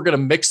 maybe if we're going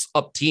to mix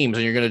up teams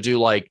and you're going to do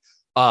like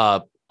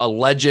a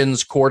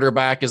Legends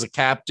quarterback as a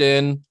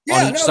captain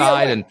on each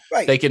side, and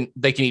they can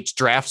each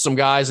draft some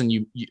guys and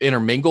you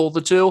intermingle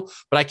the 2.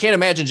 But I can't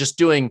imagine just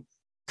doing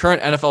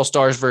current NFL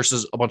stars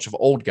versus a bunch of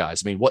old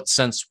guys. I mean, what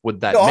sense would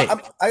that make?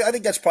 I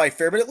think that's probably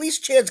fair, but at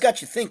least Chad's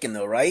got you thinking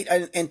though, right?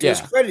 And to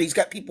his credit, he's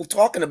got people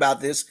talking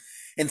about this.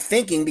 and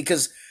thinking,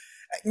 because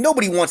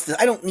nobody wants to.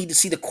 I don't need to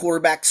see the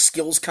quarterback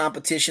skills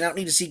competition. I don't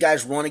need to see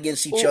guys run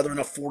against each other in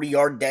a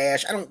 40-yard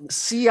dash. I don't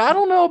see. I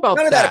don't know about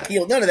none of that.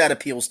 None of that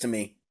appeals to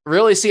me.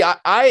 Really? See,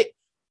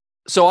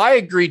 so I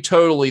agree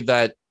totally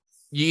that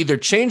you either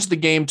change the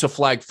game to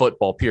flag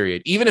football,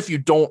 period. Even if you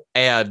don't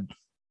add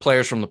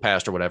players from the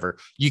past or whatever,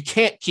 you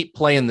can't keep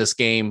playing this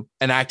game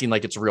and acting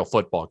like it's a real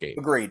football game.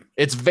 Agreed.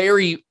 It's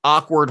very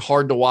awkward,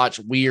 hard to watch,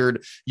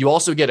 weird. You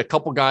also get a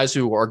couple guys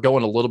who are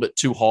going a little bit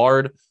too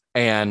hard,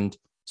 and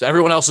so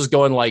everyone else is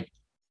going like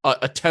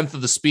a tenth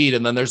of the speed,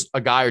 and then there's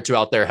a guy or two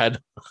out there head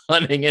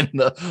hunting in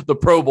the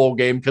Pro Bowl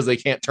game because they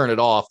can't turn it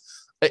off.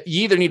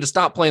 You either need to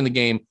stop playing the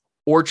game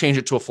or change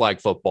it to a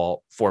flag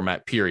football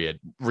format, period,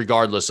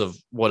 regardless of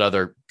what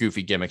other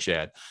goofy gimmicks you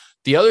had.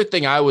 The other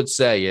thing I would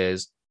say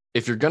is,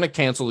 if you're going to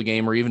cancel the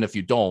game, or even if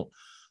you don't,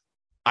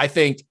 I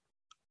think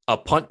a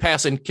punt,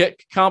 pass, and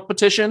kick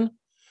competition,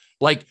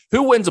 like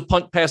who wins a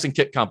punt, pass, and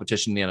kick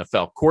competition in the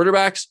NFL?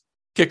 Quarterbacks,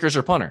 kickers,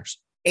 or punters?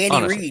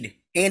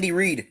 Andy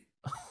Reid.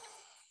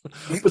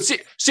 But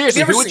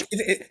seriously, have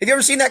you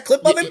ever seen that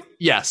clip of him?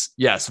 Yes.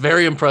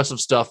 Very impressive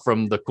stuff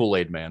from the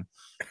Kool-Aid man.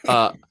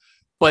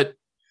 But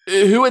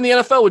who in the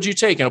NFL would you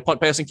take in a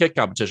punt, pass, and kick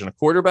competition? A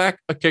quarterback,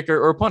 a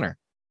kicker, or a punter?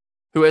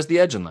 Who has the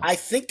edge in that? I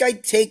think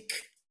I'd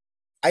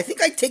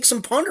take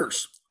some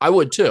punters. I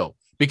would too,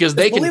 because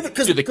they can do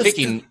the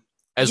kicking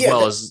as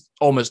well as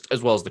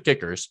the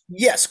kickers.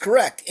 Yes,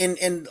 correct.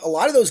 And a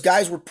lot of those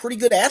guys were pretty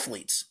good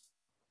athletes.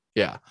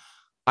 Yeah.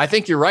 I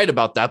think you're right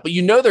about that, but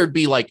there'd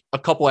be like a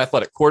couple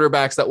athletic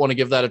quarterbacks that want to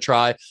give that a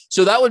try.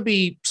 So that would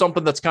be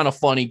something that's kind of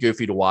funny,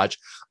 goofy to watch.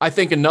 I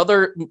think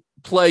another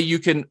play you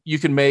can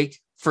make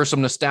for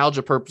some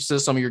nostalgia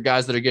purposes, some of your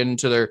guys that are getting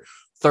into their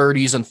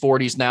 30s and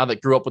 40s now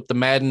that grew up with the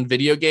Madden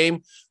video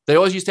game, they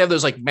always used to have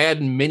those like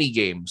Madden mini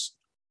games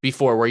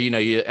before where,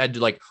 you had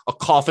like a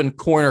coffin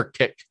corner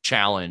kick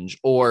challenge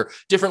or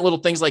different little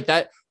things like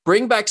that.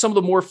 Bring back some of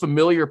the more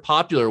familiar,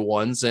 popular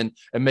ones and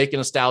make a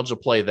nostalgia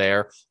play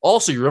there.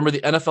 Also, you remember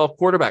the NFL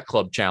Quarterback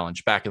Club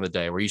Challenge back in the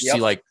day where you see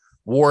like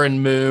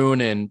Warren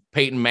Moon and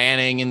Peyton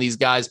Manning and these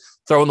guys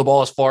throwing the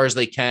ball as far as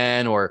they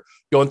can, or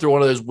going through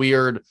one of those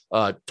weird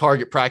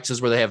target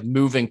practices where they have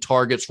moving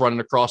targets running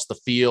across the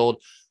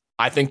field.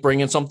 I think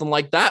bringing something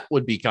like that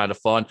would be kind of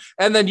fun.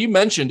 And then you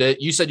mentioned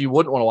it. You said you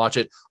wouldn't want to watch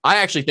it. I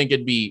actually think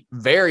it'd be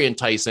very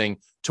enticing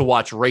to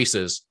watch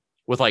races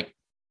with like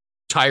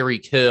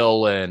Tyreek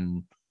Hill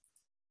and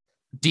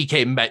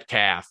DK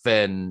Metcalf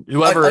and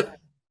whoever.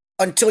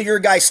 Until your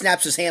guy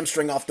snaps his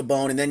hamstring off the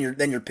bone, and then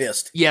you're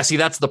pissed. Yeah, see,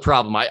 that's the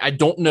problem. I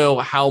don't know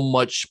how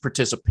much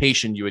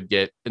participation you would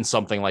get in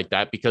something like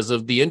that because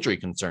of the injury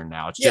concern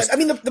now. It's just, I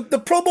mean,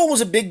 the Pro Bowl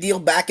was a big deal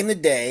back in the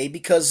day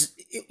because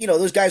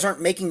those guys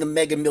aren't making the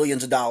mega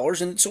millions of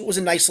dollars, and so it was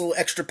a nice little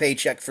extra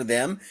paycheck for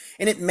them,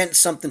 and it meant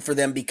something for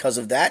them because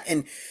of that.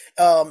 And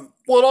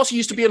well, it also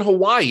used to be in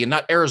Hawaii and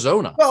not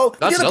Arizona. Well,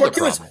 that's the another other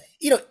part problem.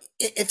 too is,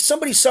 if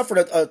somebody suffered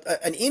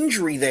an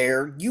injury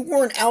there, you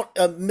weren't out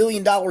 $1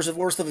 million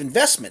worth of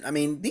investment. I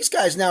mean, these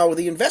guys now,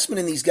 the investment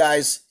in these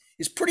guys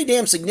is pretty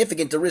damn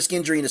significant to risk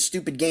injury in a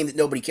stupid game that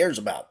nobody cares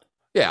about.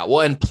 Yeah, well,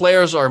 and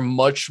players are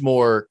much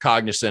more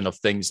cognizant of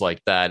things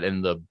like that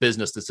and the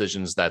business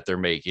decisions that they're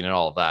making and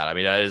all of that. I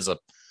mean, that is a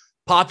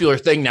popular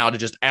thing now to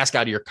just ask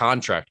out of your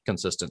contract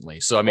consistently.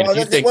 So, I mean,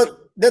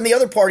 then the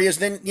other part is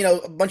then,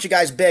 a bunch of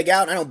guys beg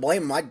out, and I don't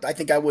blame them. I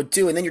think I would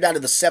too. And then you're down to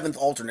the seventh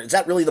alternate. Is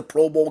that really the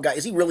Pro Bowl guy?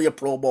 Is he really a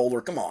Pro Bowler?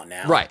 Come on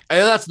now. Right. And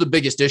that's the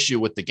biggest issue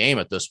with the game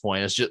at this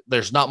point. It's just,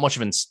 there's not much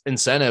of an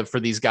incentive for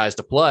these guys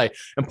to play.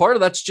 And part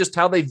of that's just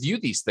how they view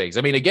these things.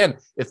 I mean, again,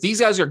 if these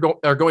guys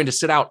are going to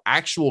sit out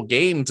actual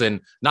games and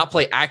not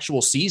play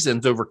actual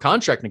seasons over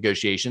contract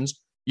negotiations,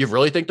 you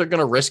really think they're going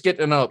to risk it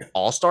in an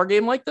all-star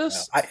game like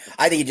this? No,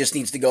 I think it just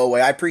needs to go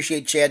away. I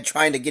appreciate Chad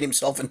trying to get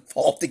himself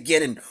involved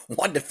again and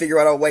wanting to figure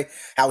out a way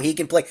how he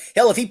can play.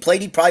 Hell, if he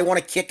played, he'd probably want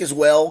to kick as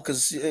well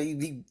because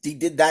he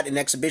did that in an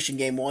exhibition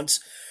game once.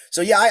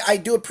 So, yeah, I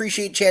do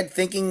appreciate Chad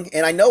thinking.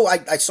 And I know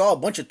I saw a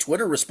bunch of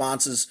Twitter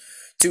responses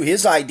to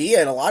his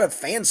idea, and a lot of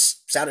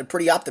fans sounded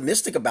pretty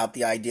optimistic about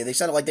the idea. They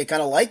sounded like they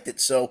kind of liked it.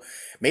 So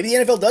maybe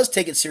the NFL does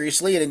take it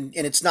seriously, and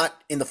it's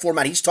not in the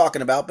format he's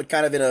talking about, but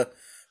kind of in a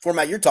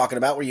format you're talking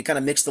about where you kind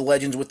of mix the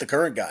legends with the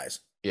current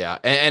guys. Yeah.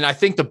 And I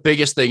think the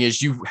biggest thing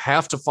is you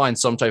have to find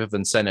some type of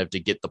incentive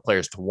to get the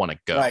players to want to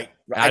go. Right.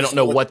 I don't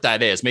know what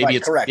that is. Maybe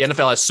it's correct. The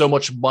NFL has so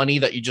much money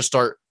that you just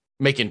start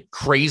making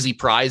crazy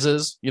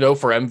prizes,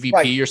 for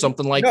MVP or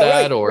something like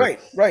that.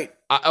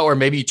 Or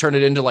maybe you turn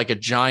it into like a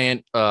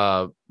giant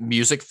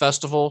music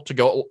festival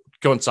to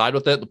coincide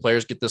with it. The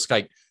players get this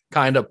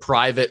kind of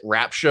private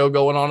rap show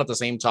going on at the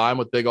same time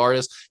with big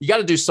artists. You got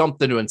to do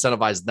something to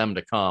incentivize them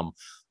to come.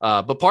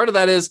 But part of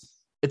that is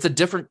it's a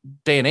different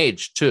day and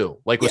age too.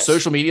 Like with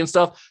social media and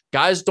stuff,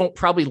 guys don't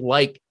probably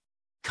like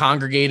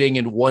congregating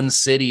in one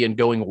city and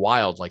going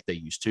wild like they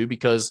used to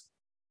because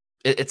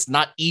it's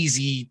not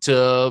easy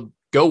to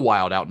go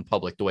wild out in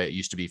public the way it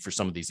used to be for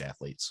some of these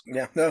athletes.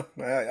 Yeah, no,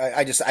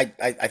 I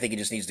think it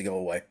just needs to go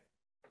away.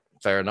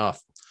 Fair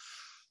enough.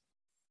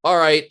 All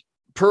right.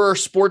 Per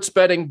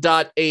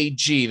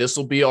sportsbetting.ag, this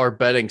will be our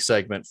betting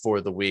segment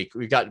for the week.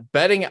 We've got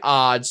betting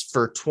odds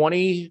for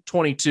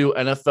 2022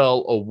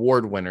 NFL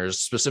award winners,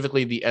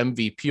 specifically the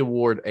MVP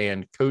award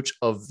and Coach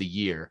of the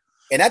Year.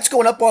 And that's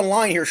going up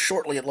online here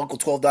shortly at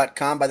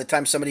local12.com by the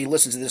time somebody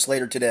listens to this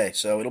later today.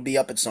 So it'll be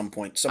up at some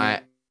point. Some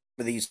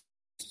of these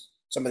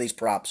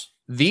props.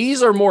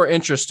 These are more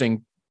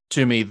interesting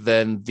to me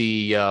than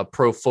the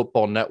Pro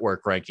Football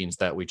Network rankings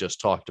that we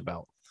just talked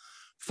about.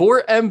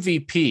 For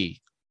MVP,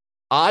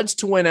 odds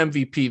to win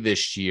MVP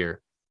this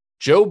year,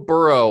 Joe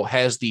Burrow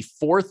has the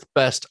fourth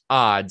best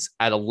odds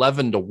at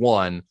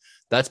 11-1.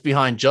 That's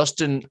behind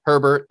Justin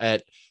Herbert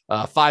at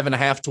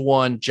 5.5 to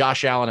 1,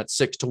 Josh Allen at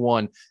 6 to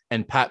 1,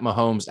 and Pat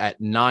Mahomes at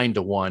 9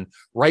 to 1.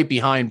 Right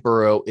behind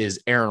Burrow is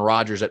Aaron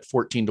Rodgers at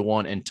 14 to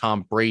 1 and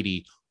Tom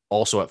Brady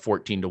also at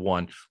 14 to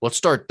 1. Let's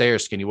start there,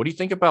 Skinny. What do you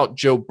think about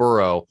Joe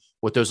Burrow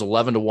with those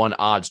 11-1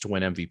 odds to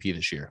win MVP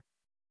this year?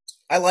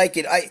 I like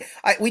it.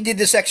 We did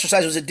this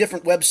exercise. It was a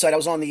different website. I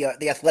was on the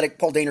Athletic.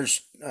 Paul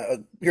Dehner's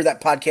hear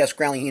that podcast,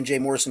 Groundling. He and Jay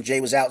Morrison. Jay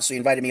was out, so he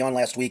invited me on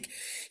last week.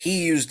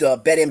 He used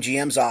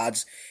BetMGM's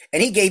odds,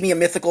 and he gave me a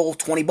mythical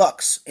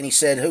 $20. And he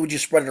said, "Who would you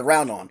spread it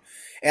around on?"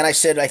 And I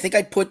said, "I think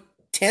I'd put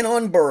 10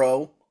 on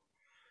Burrow.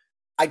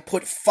 I'd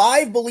put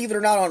 5, believe it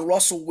or not, on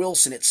Russell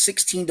Wilson at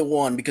 16 to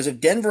 1 because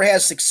if Denver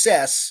has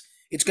success,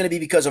 it's going to be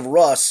because of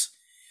Russ."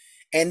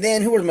 And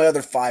then who was my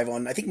other 5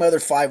 on? I think my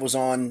other 5 was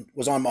on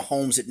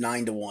Mahomes at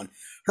 9 to 1.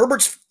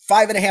 Herbert's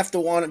 5.5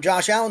 to 1.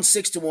 Josh Allen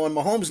 6 to 1.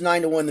 Mahomes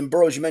 9 to 1. Then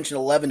Burrow, as you mentioned,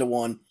 11 to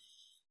 1.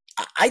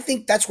 I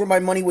think that's where my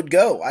money would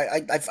go.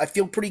 I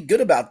feel pretty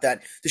good about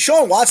that.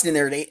 Deshaun Watson in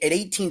there at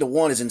 18 to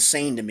 1 is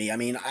insane to me. I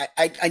mean,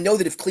 I know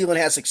that if Cleveland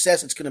has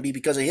success, it's going to be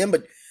because of him.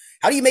 But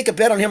how do you make a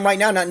bet on him right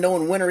now, not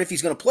knowing when or if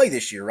he's going to play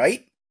this year,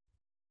 right?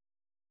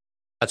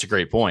 That's a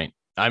great point.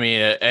 I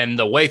mean, and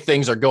the way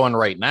things are going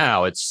right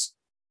now, it's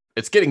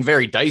getting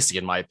very dicey,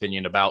 in my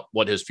opinion, about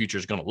what his future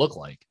is going to look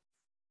like.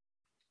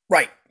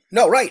 Right.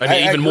 No, right. I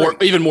mean,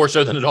 even more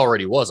so than it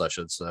already was, I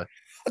should say.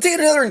 I'll tell you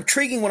another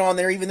intriguing one on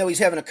there, even though he's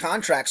having a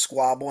contract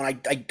squabble, and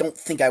I don't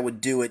think I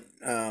would do it.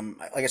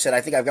 Like I said,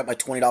 I think I've got my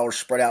 $20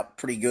 spread out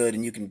pretty good,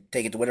 and you can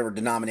take it to whatever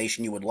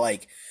denomination you would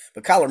like.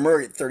 But Kyler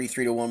Murray at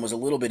 33 to 1 was a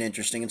little bit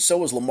interesting, and so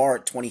was Lamar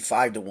at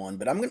 25 to 1.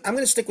 But I'm going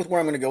to stick with where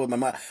I'm going to go with my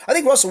money. I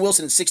think Russell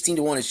Wilson at 16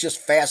 to 1 is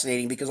just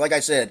fascinating because, like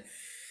I said,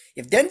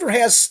 if Denver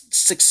has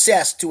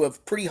success to a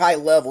pretty high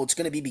level, it's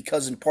going to be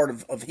because and part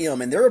of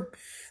him, and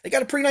they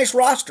got a pretty nice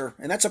roster,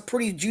 and that's a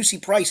pretty juicy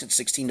price at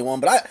 16 to 1.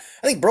 But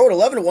I think Burrow at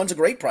 11 to 1 is a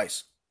great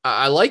price.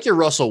 I like your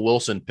Russell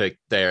Wilson pick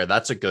there.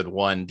 That's a good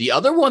one. The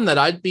other one that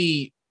I'd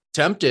be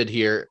tempted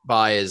here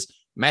by is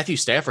Matthew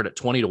Stafford at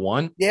 20 to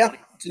 1. Yeah,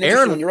 it's an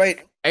interesting one. You're right.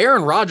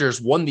 Aaron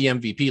Rodgers won the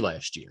MVP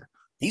last year.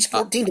 He's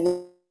 14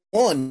 to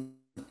 1.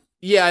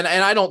 Yeah, and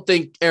I don't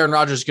think Aaron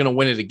Rodgers is going to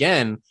win it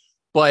again.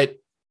 But,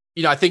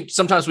 you know, I think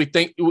sometimes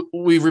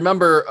we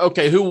remember,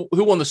 okay, who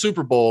won the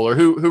Super Bowl or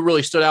who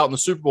really stood out in the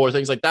Super Bowl or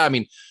things like that. I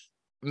mean,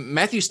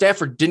 Matthew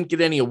Stafford didn't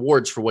get any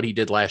awards for what he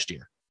did last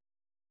year.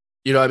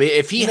 You know what I mean?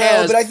 If he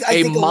has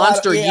a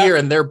monster year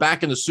and they're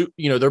back in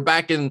they're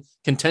back in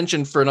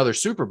contention for another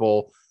Super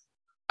Bowl,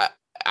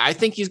 I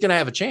think he's going to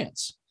have a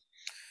chance.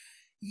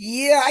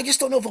 Yeah, I just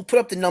don't know if he'll put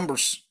up the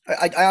numbers.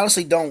 I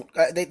honestly don't.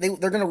 They're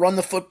going to run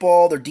the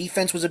football. Their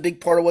defense was a big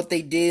part of what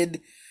they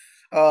did.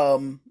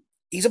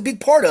 He's a big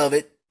part of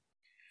it.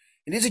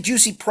 It is a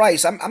juicy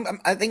price. I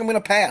think I'm going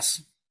to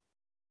pass.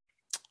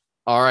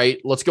 All right,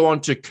 let's go on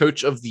to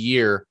Coach of the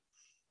Year,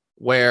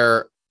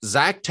 where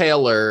Zach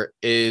Taylor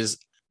is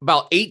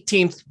about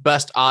 18th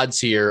best odds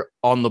here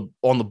on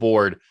the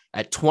board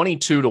at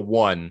 22 to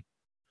 1.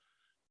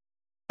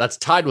 That's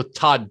tied with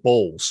Todd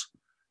Bowles.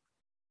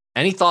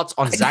 Any thoughts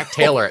on Zach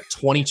Taylor at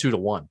 22 to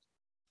 1?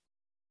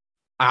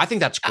 I think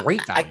that's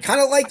great value. I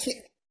kind of like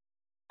it.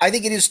 I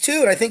think it is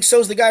too, and I think so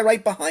is the guy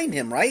right behind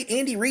him, right?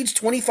 Andy Reid's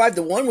 25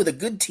 to 1 with a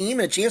good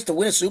team and a chance to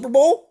win a Super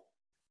Bowl.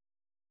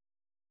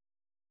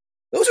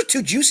 Those are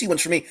two juicy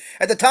ones for me.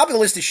 At the top of the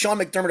list is Sean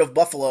McDermott of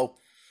Buffalo.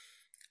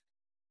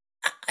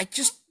 I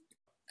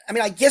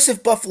guess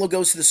if Buffalo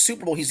goes to the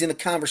Super Bowl, he's in the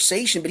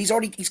conversation, but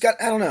he's got,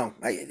 I don't know.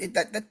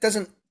 That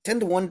doesn't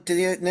 10 to 1 to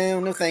the,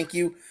 no, thank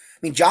you. I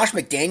mean, Josh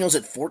McDaniels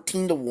at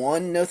 14 to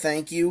 1, no,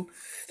 thank you.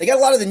 They got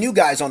a lot of the new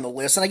guys on the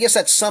list, and I guess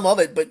that's some of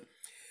it, but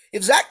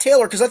if Zach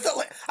Taylor, because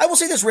I will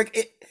say this,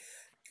 Rick,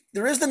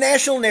 there is the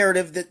national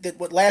narrative that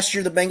what last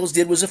year the Bengals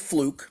did was a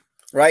fluke,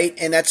 right?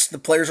 And that's the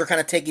players are kind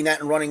of taking that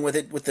and running with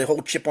it with the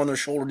whole chip on their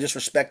shoulder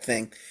disrespect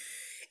thing.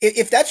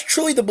 If that's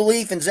truly the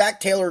belief and Zach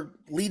Taylor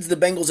leads the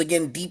Bengals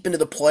again deep into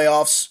the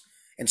playoffs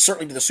and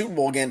certainly to the Super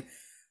Bowl again,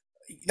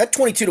 that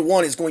 22 to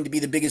 1 is going to be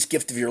the biggest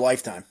gift of your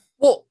lifetime.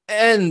 Well,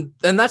 and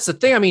that's the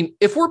thing. I mean,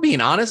 if we're being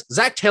honest,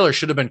 Zach Taylor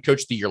should have been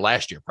Coach of the Year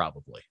last year,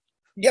 probably.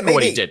 Yeah, maybe. For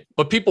what he did.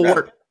 But people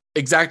weren't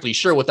exactly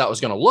sure what that was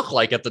going to look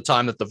like at the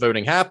time that the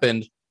voting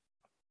happened.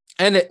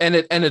 And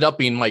it ended up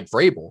being Mike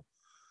Vrabel.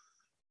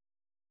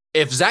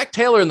 If Zach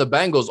Taylor and the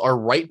Bengals are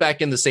right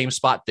back in the same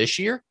spot this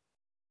year,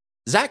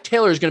 Zach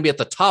Taylor is going to be at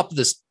the top of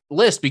this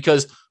list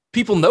because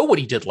people know what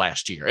he did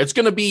last year. It's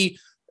going to be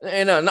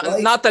And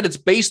Right? not that it's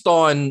based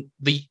on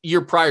the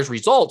year prior's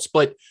results,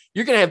 but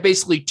you're going to have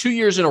basically 2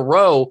 years in a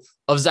row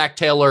of Zach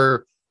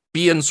Taylor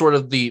being sort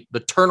of the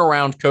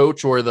turnaround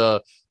coach or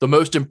the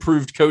most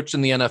improved coach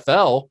in the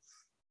NFL.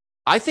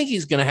 I think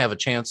he's going to have a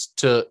chance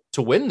to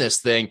win this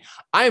thing.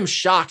 I am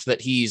shocked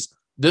that he's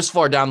this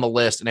far down the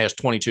list and has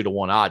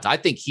 22-1 odds. I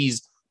think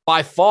he's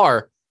by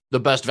far the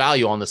best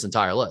value on this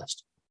entire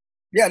list.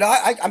 Yeah, no,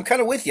 I'm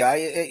kind of with you.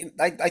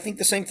 I think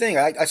the same thing.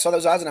 I saw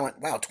those odds and I went,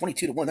 wow,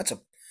 22-1. That's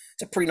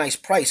a pretty nice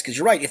price, because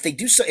you're right. If they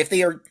do so, if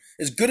they are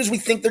as good as we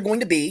think they're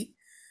going to be,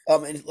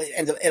 and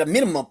at a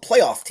minimum a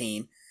playoff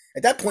team,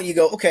 at that point you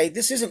go, okay,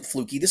 this isn't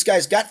fluky. This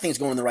guy's got things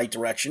going in the right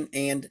direction,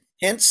 and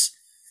hence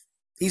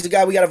he's the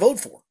guy we got to vote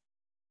for.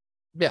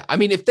 Yeah, I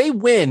mean, if they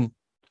win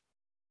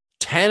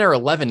 10 or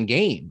 11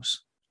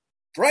 games,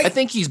 right, I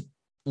think he's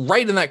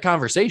right in that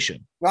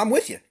conversation. Well, I'm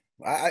with you.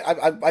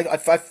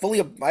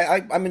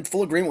 I'm in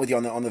full agreement with you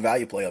on the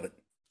value play of it.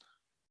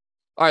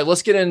 All right,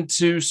 let's get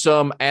into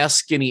some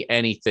Ask Skinny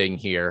Anything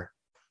here.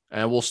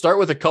 And we'll start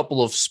with a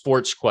couple of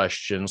sports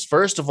questions.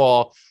 First of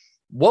all,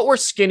 what were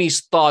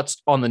Skinny's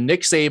thoughts on the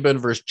Nick Saban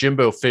versus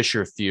Jimbo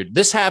Fisher feud?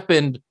 This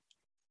happened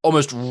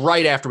almost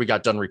right after we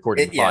got done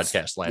recording the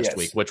podcast last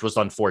week, which was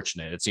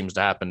unfortunate. It seems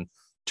to happen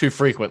too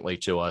frequently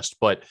to us.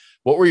 But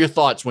what were your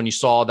thoughts when you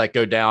saw that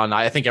go down?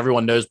 I think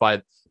everyone knows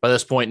by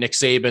this point, Nick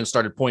Saban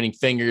started pointing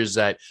fingers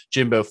at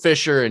Jimbo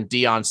Fisher and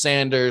Deion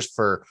Sanders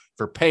for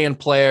paying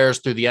players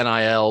through the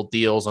NIL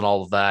deals and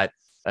all of that.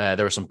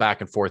 There was some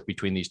back and forth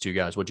between these two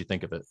guys. What'd you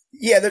think of it?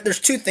 Yeah, there's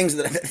two things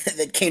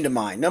that came to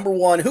mind. Number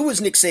one, who was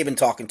Nick Saban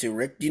talking to,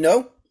 Rick? Do you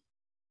know?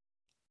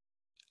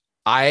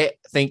 I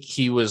think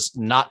he was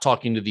not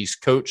talking to these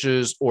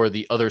coaches or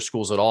the other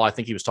schools at all. I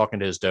think he was talking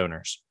to his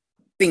donors.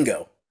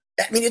 Bingo.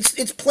 I mean,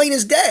 it's plain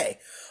as day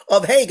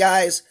of, hey,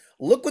 guys,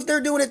 look what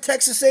they're doing at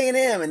Texas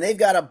A&M, and they've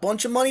got a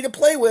bunch of money to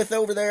play with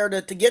over there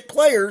to get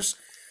players.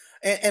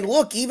 And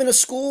look, even a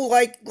school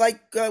like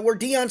where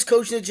Deion's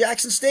coaching at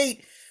Jackson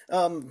State,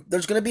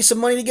 there's going to be some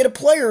money to get a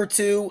player or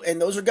two,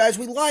 and those are guys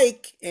we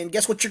like. And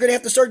guess what you're going to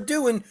have to start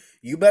doing?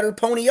 You better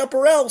pony up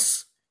or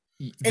else.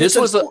 And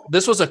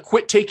this was a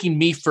quit taking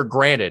me for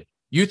granted.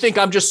 You think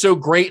I'm just so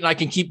great and I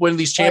can keep winning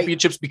these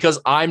championships because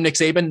I'm Nick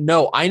Saban?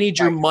 No, I need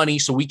your money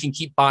so we can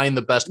keep buying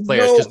the best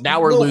players, because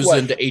now we're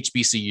losing to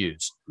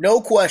HBCUs. No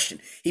question.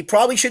 He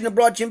probably shouldn't have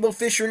brought Jimbo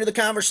Fisher into the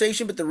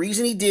conversation, but the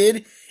reason he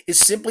did is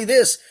simply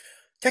this.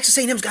 Texas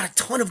A&M's got a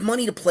ton of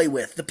money to play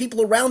with. The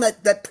people around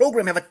that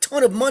program have a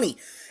ton of money,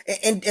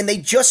 and they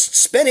just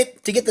spent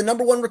it to get the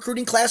number one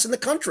recruiting class in the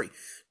country.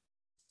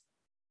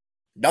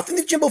 Nothing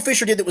that Jimbo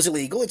Fisher did that was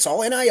illegal. It's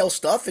all NIL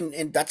stuff,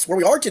 and that's where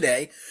we are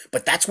today.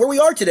 But that's where we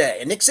are today.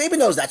 And Nick Saban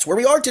knows that's where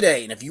we are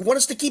today. And if you want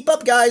us to keep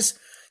up, guys,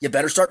 you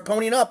better start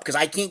ponying up, because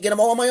I can't get them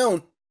all on my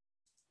own.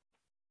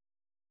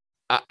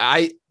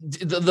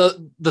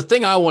 The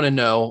thing I want to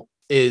know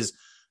is,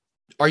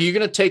 are you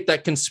going to take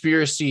that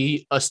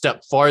conspiracy a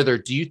step farther?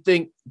 Do you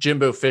think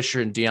Jimbo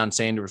Fisher and Deion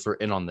Sanders were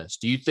in on this?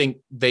 Do you think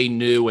they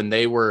knew when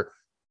they were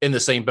in the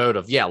same boat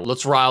of, yeah,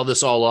 let's rile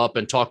this all up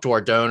and talk to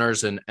our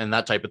donors and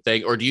that type of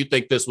thing? Or do you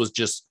think this was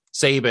just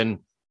Saban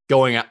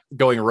going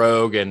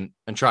rogue and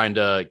trying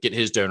to get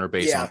his donor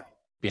base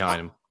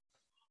behind him?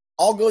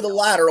 I'll go the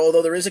latter,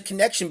 although there is a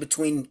connection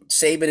between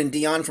Saban and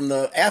Deion from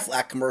the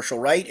Aflac commercial,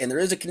 right? And there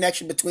is a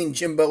connection between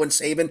Jimbo and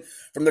Saban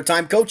from their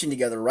time coaching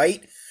together,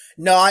 right?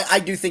 No, I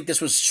do think this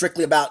was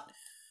strictly about,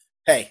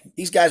 hey,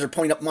 these guys are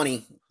ponying up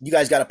money. You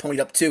guys got to pony it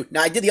up too.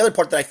 Now, I did the other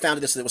part that I found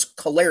of this that was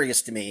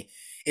hilarious to me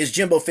is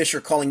Jimbo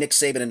Fisher calling Nick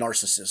Saban a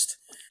narcissist.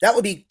 That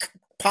would be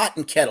pot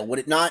and kettle, would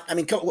it not? I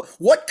mean,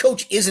 what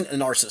coach isn't a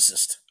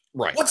narcissist?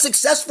 Right. What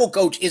successful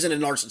coach isn't a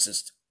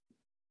narcissist?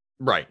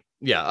 Right.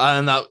 Yeah.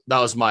 And that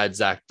was my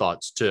exact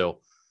thoughts too.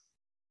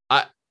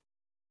 I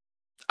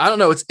don't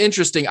know. It's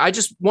interesting. I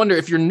just wonder,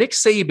 if you're Nick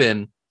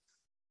Saban,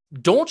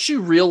 don't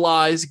you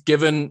realize,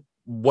 given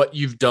what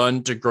you've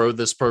done to grow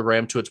this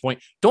program to its point,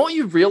 don't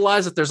you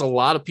realize that there's a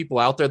lot of people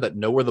out there that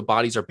know where the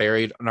bodies are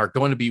buried and are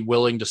going to be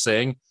willing to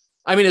sing?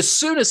 I mean, as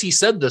soon as he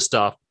said this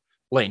stuff,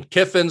 Lane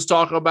Kiffin's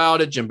talking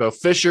about it, Jimbo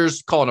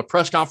Fisher's calling a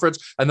press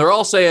conference, and they're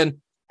all saying,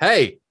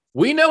 hey,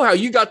 we know how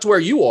you got to where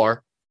you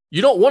are.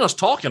 You don't want us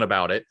talking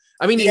about it.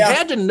 I mean, he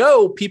had to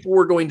know people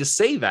were going to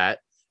say that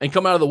and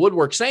come out of the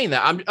woodwork saying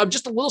that. I'm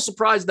just a little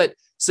surprised that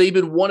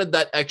Saban wanted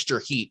that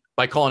extra heat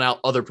by calling out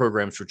other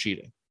programs for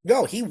cheating.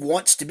 No, he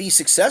wants to be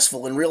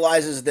successful and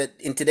realizes that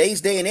in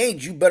today's day and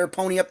age, you better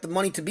pony up the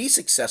money to be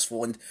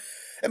successful. And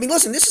I mean,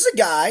 listen, this is a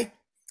guy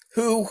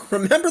who,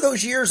 remember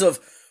those years of,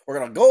 we're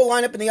going to go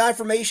line up in the I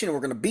formation and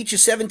we're going to beat you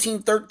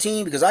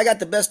 17-13 because I got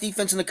the best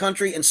defense in the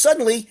country. And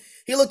suddenly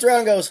he looked around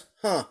and goes,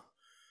 I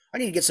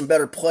need to get some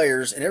better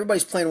players, and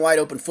everybody's playing wide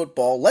open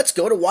football. Let's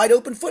go to wide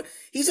open foot.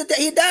 He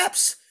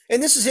adapts.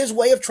 And this is his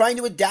way of trying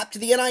to adapt to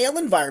the NIL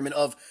environment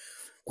of,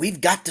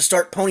 we've got to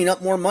start ponying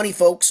up more money,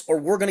 folks, or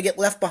we're going to get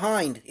left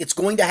behind. It's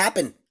going to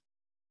happen.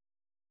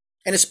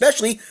 And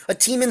especially a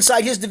team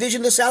inside his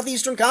division, the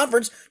Southeastern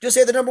Conference, just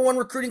had the number one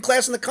recruiting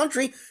class in the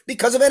country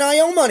because of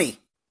NIL money.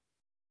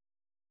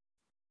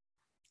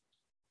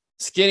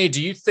 Skinny,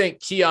 do you think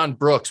Keon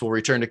Brooks will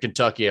return to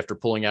Kentucky after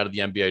pulling out of the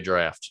NBA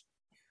draft?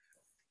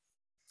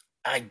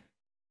 I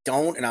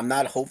don't, and I'm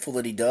not hopeful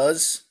that he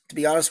does, to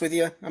be honest with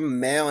you. I'm a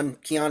man on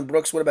Keon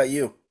Brooks. What about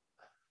you?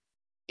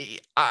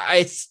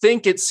 I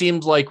think it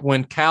seemed like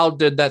when Cal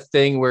did that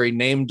thing where he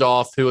named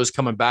off who was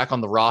coming back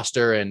on the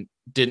roster and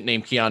didn't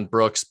name Keon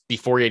Brooks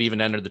before he had even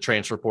entered the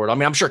transfer portal. I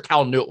mean, I'm sure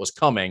Cal knew it was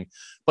coming,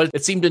 but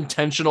it seemed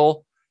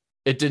intentional.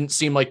 It didn't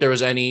seem like there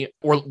was any,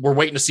 or we're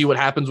waiting to see what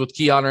happens with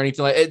Keon or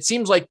anything like. It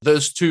seems like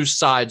those two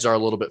sides are a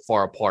little bit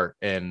far apart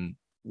in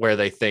where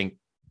they think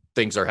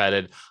things are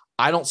headed.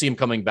 I don't see him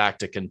coming back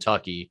to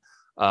Kentucky.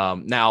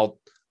 Now,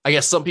 I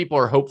guess some people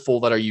are hopeful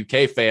that are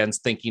UK fans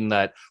thinking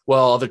that,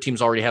 well, other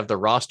teams already have their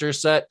roster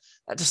set.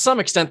 To some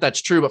extent,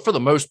 that's true. But for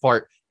the most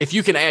part, if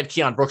you can add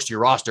Keon Brooks to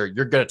your roster,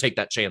 you're going to take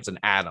that chance and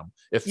add him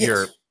if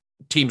your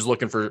team's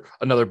looking for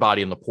another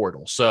body in the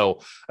portal.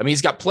 So, I mean,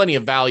 he's got plenty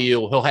of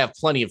value. He'll have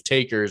plenty of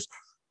takers.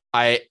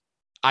 I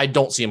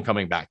don't see him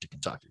coming back to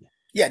Kentucky.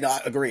 Yeah, no,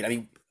 agreed. I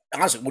mean,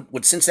 honestly,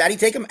 would Cincinnati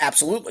take him?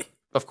 Absolutely.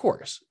 Of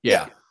course.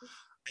 Yeah.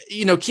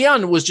 You know,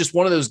 Keon was just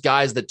one of those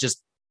guys that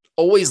just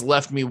always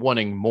left me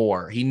wanting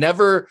more. He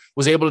never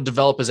was able to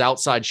develop his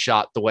outside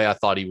shot the way I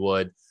thought he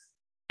would.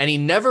 And he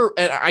never,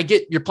 and I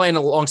get you're playing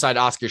alongside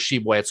Oscar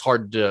Tshiebwe. It's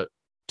hard to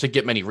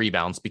get many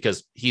rebounds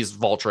because he's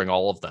vulturing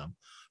all of them,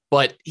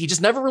 but he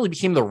just never really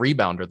became the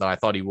rebounder that I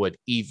thought he would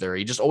either.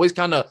 He just always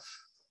kind of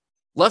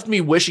left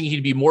me wishing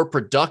he'd be more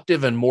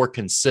productive and more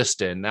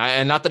consistent.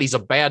 And not that he's a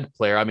bad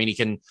player. I mean, he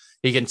can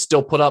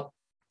still put up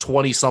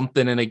 20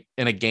 something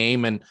in a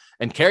game and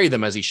carry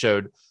them as he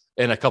showed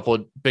in a couple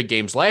of big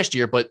games last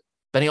year, but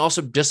then he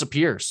also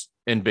disappears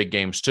in big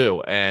games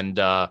too. And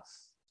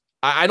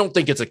I don't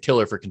think it's a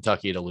killer for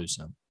Kentucky to lose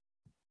him.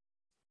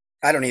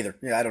 I don't either.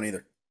 Yeah, I don't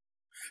either.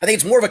 I think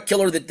it's more of a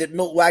killer that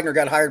Milt Wagner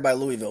got hired by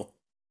Louisville.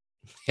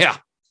 Yeah,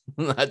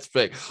 that's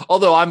big.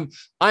 Although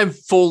I'm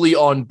fully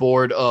on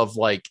board of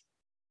like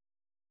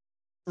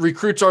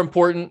recruits are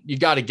important. You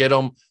got to get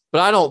them,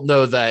 but I don't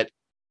know that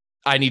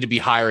I need to be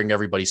hiring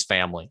everybody's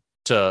family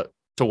to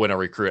win a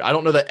recruit. I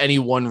don't know that any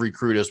one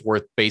recruit is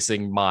worth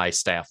basing my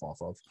staff off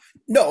of.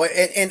 No,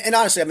 and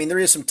honestly, I mean, there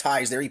is some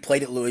ties there. He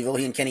played at Louisville.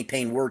 He and Kenny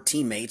Payne were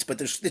teammates,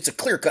 but it's a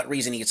clear-cut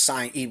reason he gets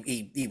signed.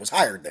 He was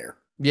hired there.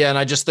 Yeah, and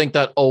I just think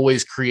that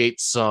always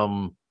creates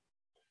some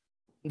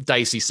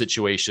dicey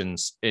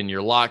situations in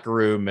your locker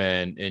room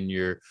and in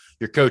your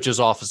coach's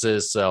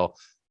offices. So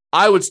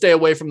I would stay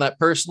away from that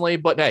personally,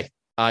 but hey,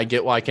 I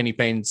get why Kenny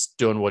Payne's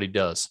doing what he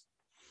does.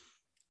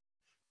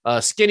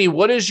 Skinny,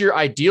 what is your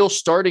ideal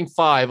starting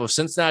five of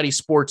Cincinnati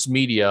sports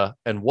media,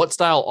 and what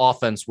style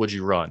offense would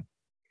you run?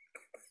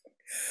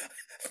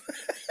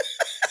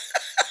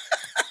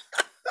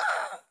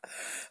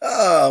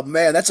 Oh,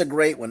 man, that's a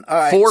great one. All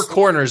right. Four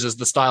corners is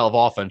the style of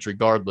offense,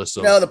 regardless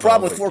of. No, the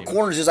problem with four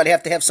corners is I'd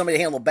have to have somebody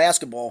handle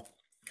basketball.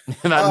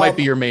 That might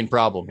be your main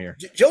problem here.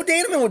 Joe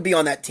Daneman would be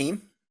on that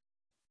team.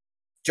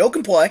 Joe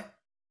can play.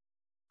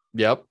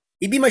 Yep.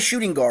 He'd be my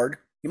shooting guard.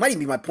 He might even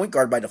be my point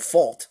guard by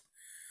default.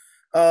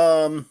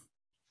 George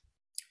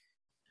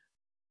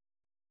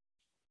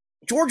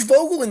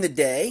Vogel in the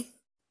day,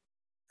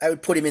 I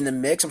would put him in the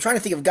mix. I'm trying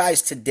to think of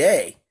guys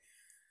today.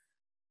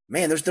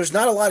 Man, there's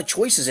not a lot of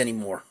choices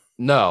anymore.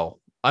 No.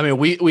 I mean,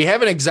 we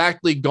haven't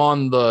exactly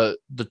gone the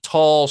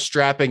tall,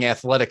 strapping,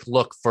 athletic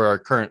look for our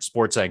current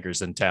sports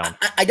anchors in town.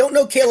 I don't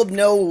know Caleb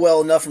Noe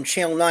well enough from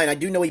Channel 9. I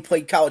do know he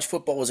played college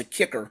football as a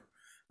kicker.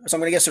 So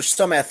I'm going to guess there's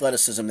some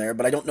athleticism there,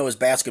 but I don't know his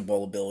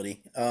basketball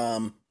ability.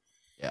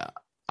 Yeah.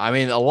 I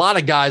mean, a lot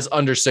of guys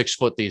under 6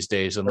 foot these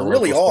days in the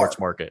local sports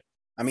market.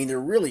 I mean, there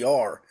really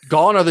are.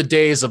 Gone are the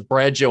days of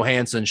Brad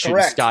Johansson shooting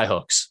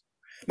skyhooks.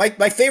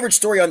 My favorite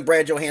story on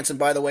Brad Johansson,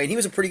 by the way, and he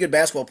was a pretty good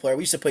basketball player.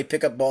 We used to play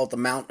pickup ball at the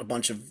Mount, a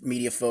bunch of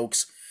media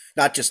folks,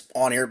 not just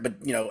on air, but,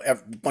 you know, a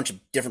bunch of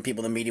different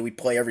people in the media. We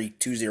play every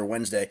Tuesday or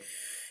Wednesday.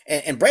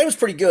 And Brad was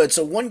pretty good.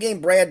 So one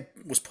game, Brad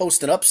was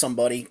posting up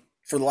somebody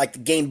for like the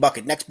game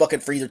bucket, next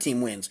bucket for either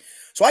team wins.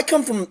 So I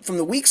come from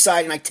the weak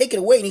side and I take it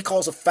away and he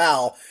calls a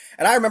foul.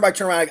 And I remember I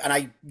turned around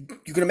and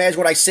you can imagine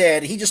what I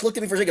said. He just looked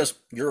at me for a second and goes,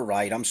 "You're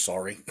right. I'm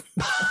sorry."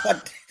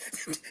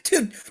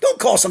 Dude, don't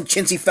call some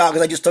chintzy foul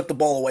because I just took the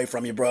ball away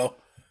from you, bro.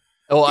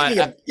 Oh,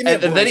 and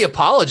then he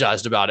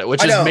apologized about it,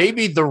 which is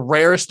maybe the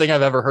rarest thing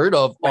I've ever heard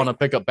of on a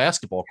pickup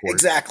basketball court.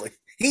 Exactly.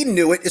 He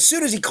knew it. As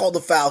soon as he called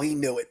the foul, he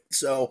knew it.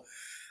 So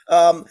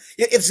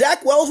if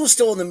Zach Wells was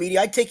still in the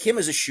media, I'd take him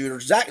as a shooter.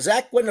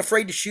 Zach wasn't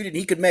afraid to shoot it, and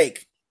he could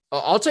make.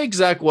 I'll take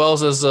Zach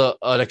Wells as an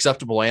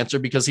acceptable answer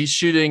because he's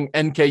shooting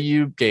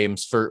NKU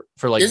games for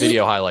like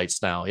video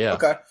highlights now. Yeah.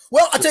 Okay.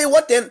 Well, I'll tell you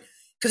what then,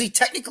 because he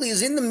technically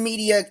is in the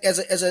media as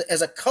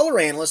a color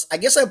analyst. I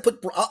guess I'll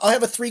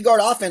have a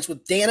 3-guard offense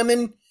with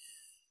Daneman.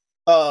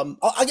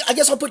 I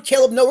guess I'll put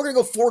Caleb Noe. We're gonna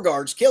go 4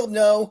 guards. Caleb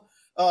Noe,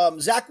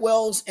 Zach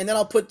Wells, and then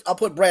I'll put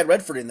Brad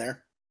Redford in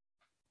there.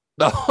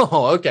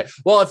 Oh, okay.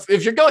 Well,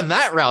 if you're going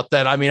that route,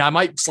 then I mean, I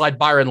might slide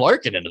Byron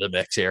Larkin into the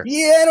mix here.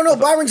 Yeah, I don't know.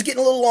 Byron's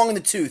getting a little long in the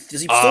tooth.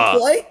 Does he still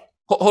play?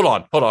 Hold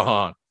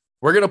on.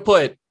 We're gonna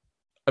put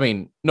I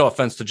mean, no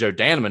offense to Joe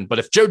Danneman, but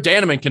if Joe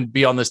Danneman can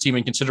be on this team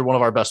and considered one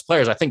of our best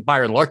players, I think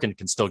Byron Larkin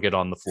can still get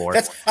on the floor.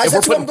 If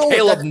we're putting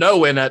Caleb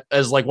Noe in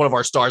as like one of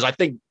our stars, I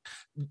think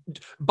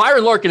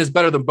Byron Larkin is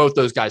better than both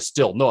those guys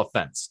still. No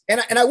offense.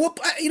 And I will,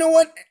 you know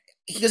what?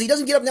 Because he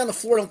doesn't get up and down the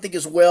floor, I don't think,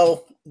 as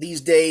well these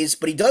days,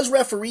 but he does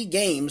referee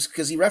games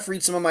because he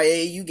refereed some of my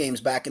AAU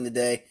games back in the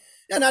day.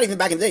 No, not even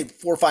back in the day,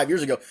 4 or 5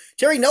 years ago.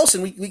 Terry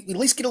Nelson, we at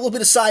least get a little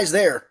bit of size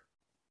there.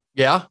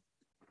 Yeah.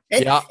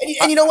 And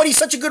you know what? He's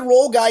such a good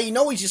role guy. You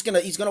know he's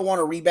gonna want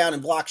to rebound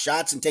and block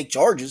shots and take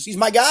charges. He's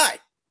my guy.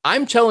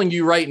 I'm telling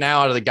you right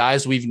now, out of the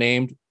guys we've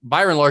named,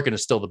 Byron Larkin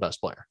is still the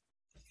best player.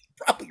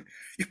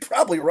 You're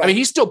probably right. I mean,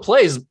 he still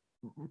plays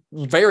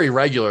very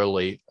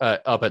regularly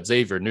up at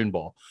Xavier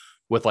Noonball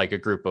with like a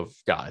group of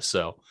guys.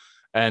 So,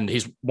 and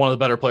he's one of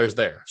the better players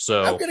there.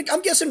 So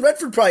I'm guessing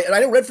Redford probably, and I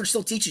know Redford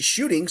still teaches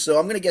shooting, so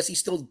I'm gonna guess he's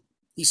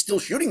still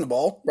shooting the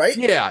ball, right?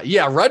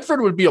 Yeah.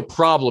 Redford would be a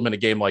problem in a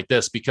game like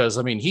this because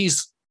I mean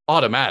he's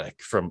automatic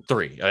from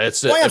three.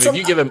 If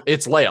you give him,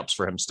 it's layups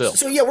for him still.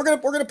 So yeah, we're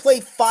gonna play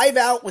 5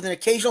 out with an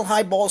occasional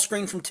high ball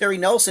screen from Terry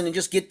Nelson and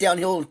just get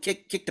downhill and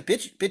kick the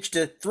pitch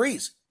to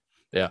threes.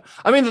 Yeah,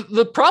 I mean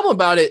the problem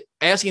about it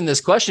asking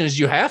this question is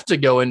you have to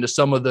go into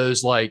some of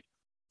those like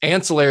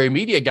ancillary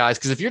media guys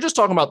because if you're just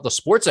talking about the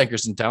sports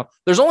anchors in town,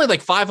 there's only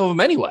like 5 of them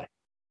anyway.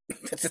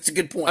 That's a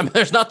good point. I mean,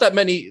 there's not that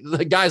many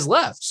guys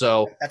left,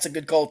 so that's a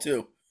good call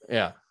too.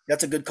 Yeah,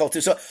 that's a good call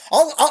too. So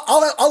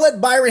I'll let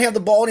Byron have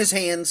the ball in his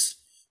hands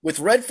with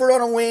Redford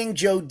on a wing,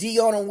 Joe D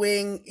on a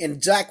wing,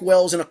 and Zach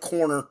Wells in a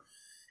corner,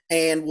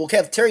 and we'll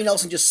have Terry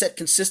Nelson just set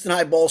consistent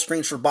high ball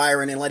screens for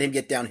Byron and let him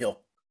get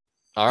downhill.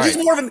 All right,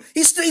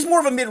 he's more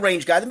of a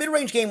mid-range guy. The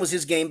mid-range game was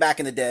his game back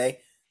in the day.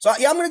 So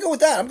yeah, I'm going to go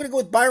with that. I'm going to go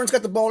with Byron's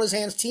got the ball in his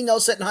hands, T. Nell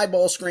setting high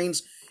ball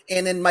screens,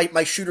 and then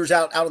my shooters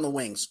out on the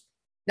wings.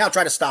 Now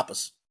try to stop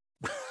us.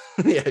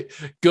 Yeah,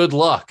 good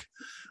luck.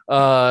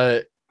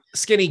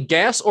 Skinny,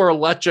 gas or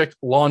electric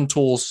lawn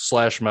tools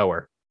 /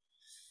 mower?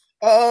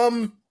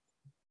 I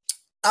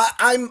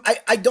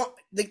don't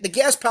the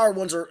gas powered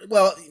ones are,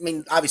 well, I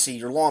mean, obviously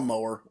your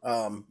lawnmower,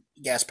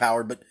 gas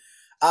powered, but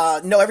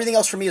no, everything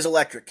else for me is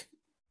electric.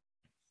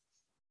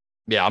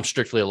 Yeah, I'm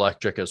strictly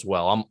electric as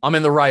well. I'm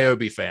in the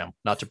Ryobi fam,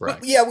 not to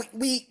brag. Yeah,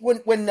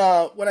 when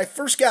I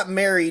first got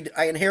married,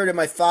 I inherited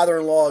my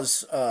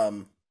father-in-law's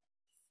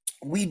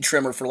weed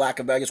trimmer, for lack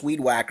of, I guess,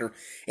 weed whacker,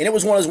 and it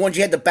was one of those ones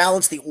you had to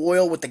balance the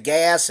oil with the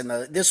gas and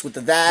the this with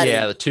the that.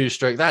 Yeah, and, the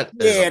 2-stroke. That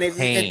is a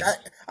pain.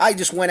 I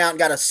just went out and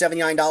got a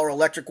 $79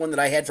 electric one that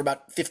I had for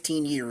about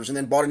 15 years, and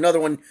then bought another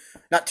one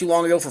not too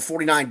long ago for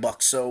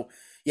 $49. So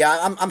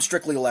yeah, I'm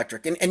strictly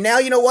electric, and now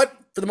you know what?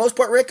 For the most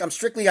part, Rick,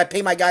 I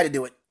pay my guy to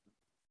do it.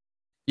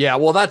 Yeah,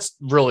 well, that's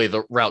really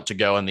the route to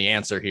go. And the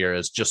answer here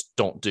is just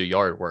don't do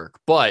yard work.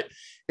 But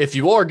if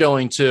you are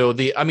going to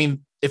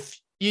if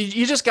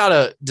you just got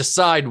to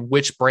decide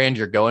which brand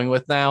you're going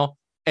with now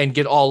and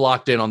get all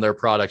locked in on their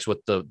products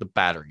with the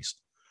batteries.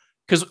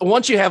 Because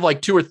once you have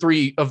like 2 or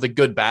 3 of the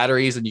good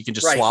batteries and you can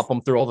just swap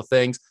them through all the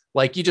things,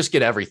 like you just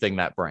get everything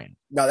that brand.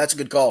 No, that's a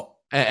good call.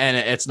 And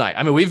it's nice.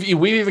 I mean, we've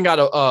even got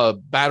a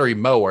battery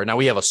mower. Now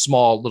we have a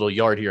small little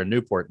yard here in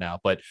Newport now,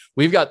 but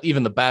we've got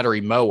even the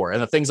battery mower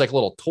and the thing's like a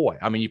little toy.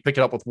 I mean, you pick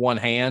it up with one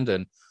hand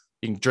and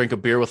you can drink a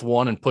beer with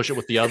one and push it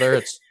with the other.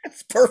 It's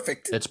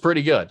perfect. It's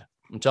pretty good.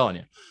 I'm telling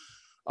you.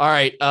 All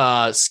right.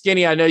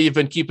 Skinny, I know you've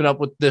been keeping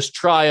up with this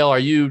trial. Are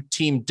you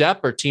team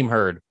Depp or team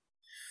Hurd?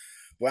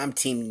 Well, I'm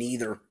team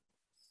neither.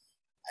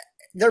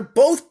 They're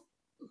both,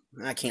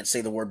 I can't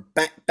say the word,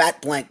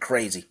 bat blank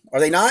crazy.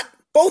 Are they not?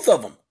 Both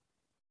of them.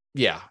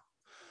 Yeah.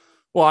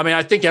 Well, I mean,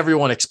 I think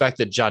everyone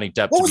expected Johnny Depp to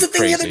be crazy. What was the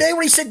thing the other day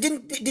where he said,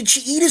 did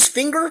she eat his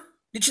finger?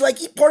 Did she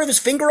eat part of his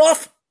finger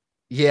off?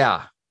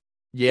 Yeah.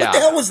 What the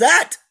hell was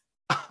that?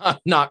 I'm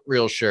not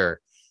real sure.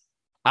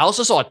 I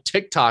also saw a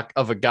TikTok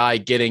of a guy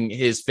getting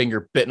his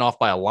finger bitten off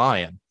by a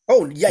lion.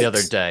 Oh, yikes. The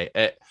other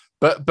day.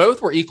 But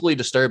both were equally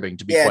disturbing,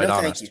 to be quite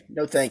honest. Thank you.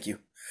 No, thank you.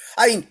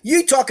 I mean,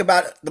 you talk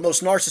about the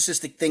most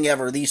narcissistic thing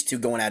ever, these two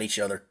going at each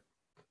other.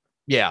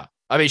 Yeah.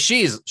 I mean,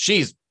 she's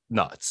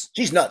nuts.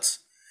 She's nuts.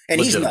 And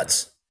he's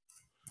nuts.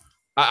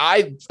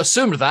 I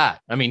assumed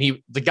that. I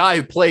mean, the guy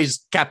who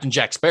plays Captain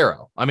Jack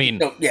Sparrow. I mean,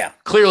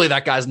 clearly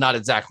that guy's not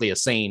exactly a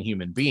sane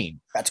human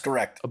being. That's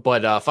correct.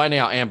 But finding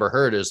out Amber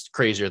Heard is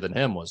crazier than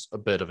him was a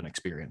bit of an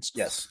experience.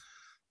 Yes.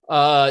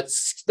 All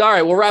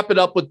right, we'll wrap it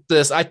up with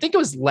this. I think it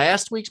was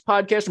last week's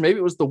podcast, or maybe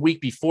it was the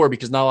week before,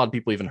 because not a lot of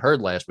people even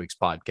heard last week's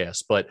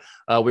podcast. But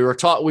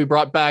we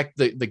brought back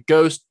the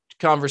ghost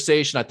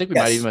conversation. I think we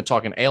might have even been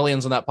talking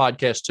aliens on that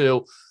podcast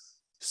too.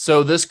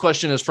 So this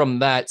question is from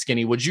that,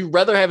 Skinny. Would you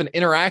rather have an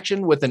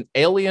interaction with an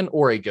alien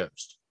or a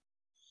ghost?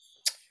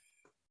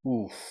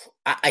 Ooh,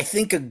 I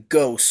think a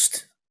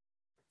ghost,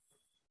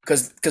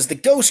 because the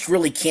ghost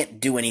really can't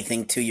do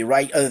anything to you,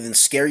 right? Other than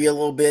scare you a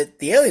little bit.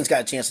 The alien's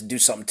got a chance to do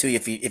something to you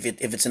if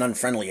it's an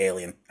unfriendly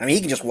alien. I mean,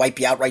 he can just wipe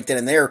you out right then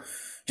and there.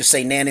 Just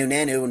say nanu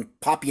nanu and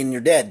pop you and you're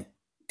dead.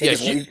 Take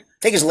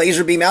his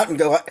laser beam out and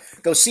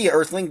go see you,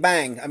 Earthling.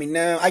 Bang. I mean,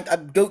 no,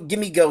 give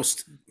me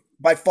ghost.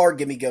 By far,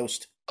 give me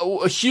ghost.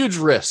 A huge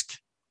risk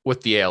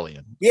with the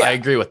alien. Yeah. I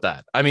agree with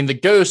that. I mean, the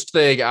ghost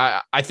thing,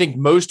 I think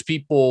most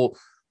people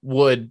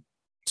would,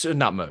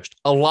 not most,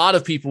 a lot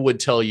of people would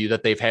tell you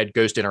that they've had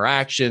ghost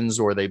interactions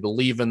or they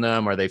believe in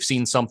them or they've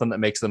seen something that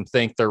makes them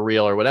think they're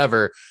real or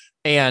whatever.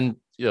 And,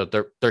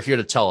 they're here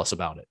to tell us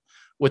about it.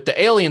 With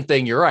the alien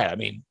thing, you're right. I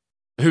mean,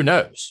 who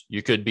knows?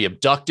 You could be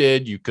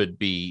abducted. You could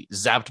be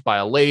zapped by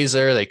a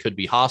laser. They could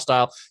be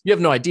hostile. You have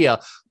no idea.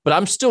 But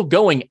I'm still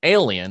going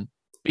alien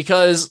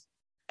because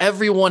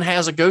everyone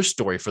has a ghost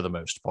story for the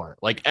most part.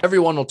 Like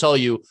everyone will tell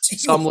you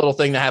some little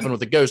thing that happened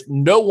with a ghost.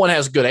 No one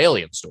has a good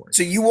alien story.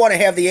 So you want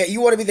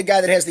to be the guy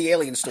that has the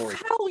alien story?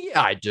 Hell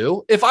yeah, I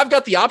do. If I've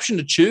got the option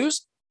to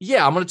choose,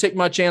 yeah, I'm going to take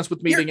my chance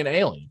with meeting an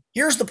alien.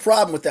 Here's the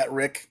problem with that,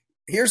 Rick.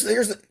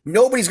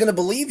 Nobody's going to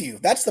believe you.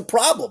 That's the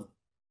problem.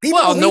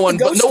 No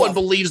one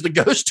believes the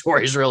ghost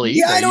stories really.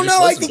 Yeah, either. I don't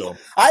know.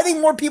 I think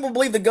more people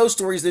believe the ghost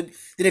stories than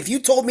if you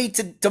told me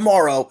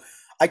tomorrow,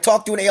 I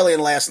talked to an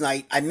alien last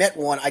night, I met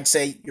one, I'd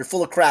say, you're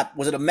full of crap.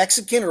 Was it a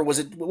Mexican or was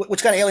it,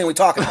 which kind of alien are we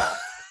talking about?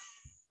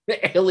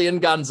 Alien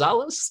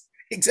Gonzalez?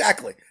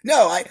 Exactly.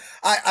 No,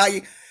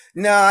 I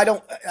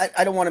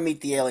don't want to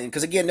meet the alien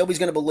because, again, nobody's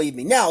going to believe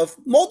me. Now, if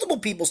multiple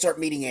people start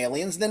meeting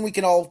aliens, then we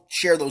can all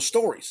share those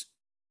stories.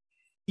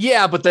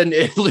 Yeah, but then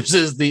it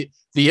loses the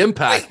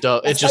impact.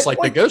 Right. It's just like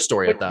the ghost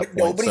story at that point.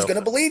 Nobody's going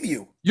to believe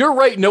you. You're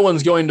right. No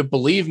one's going to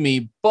believe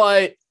me.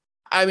 But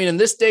I mean, in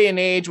this day and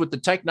age with the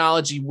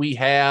technology we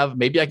have,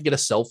 maybe I can get a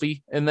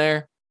selfie in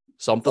there,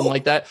 something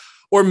like that.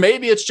 Or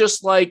maybe it's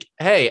just like,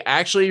 hey,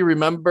 actually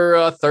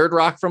remember Third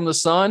Rock from the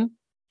Sun?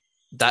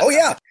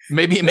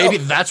 Maybe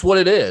that's what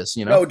it is.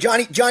 No,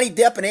 Johnny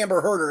Depp and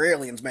Amber Heard are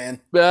aliens,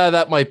 man.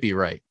 That might be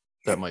right.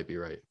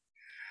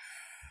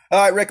 All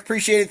right, Rick,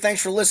 appreciate it.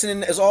 Thanks for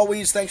listening. As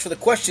always, thanks for the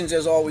questions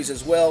as always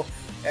as well.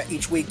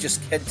 Each week,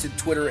 just head to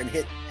Twitter and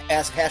hit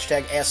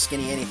hashtag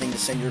AskSkinnyAnything to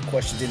send your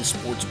questions in,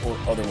 sports or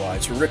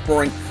otherwise. For Rick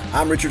Broering,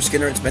 I'm Richard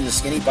Skinner. It's been the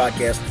Skinny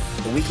Podcast,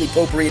 the weekly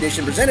potpourri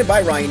edition presented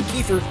by Ryan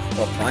Kiefer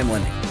of Prime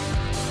Lending.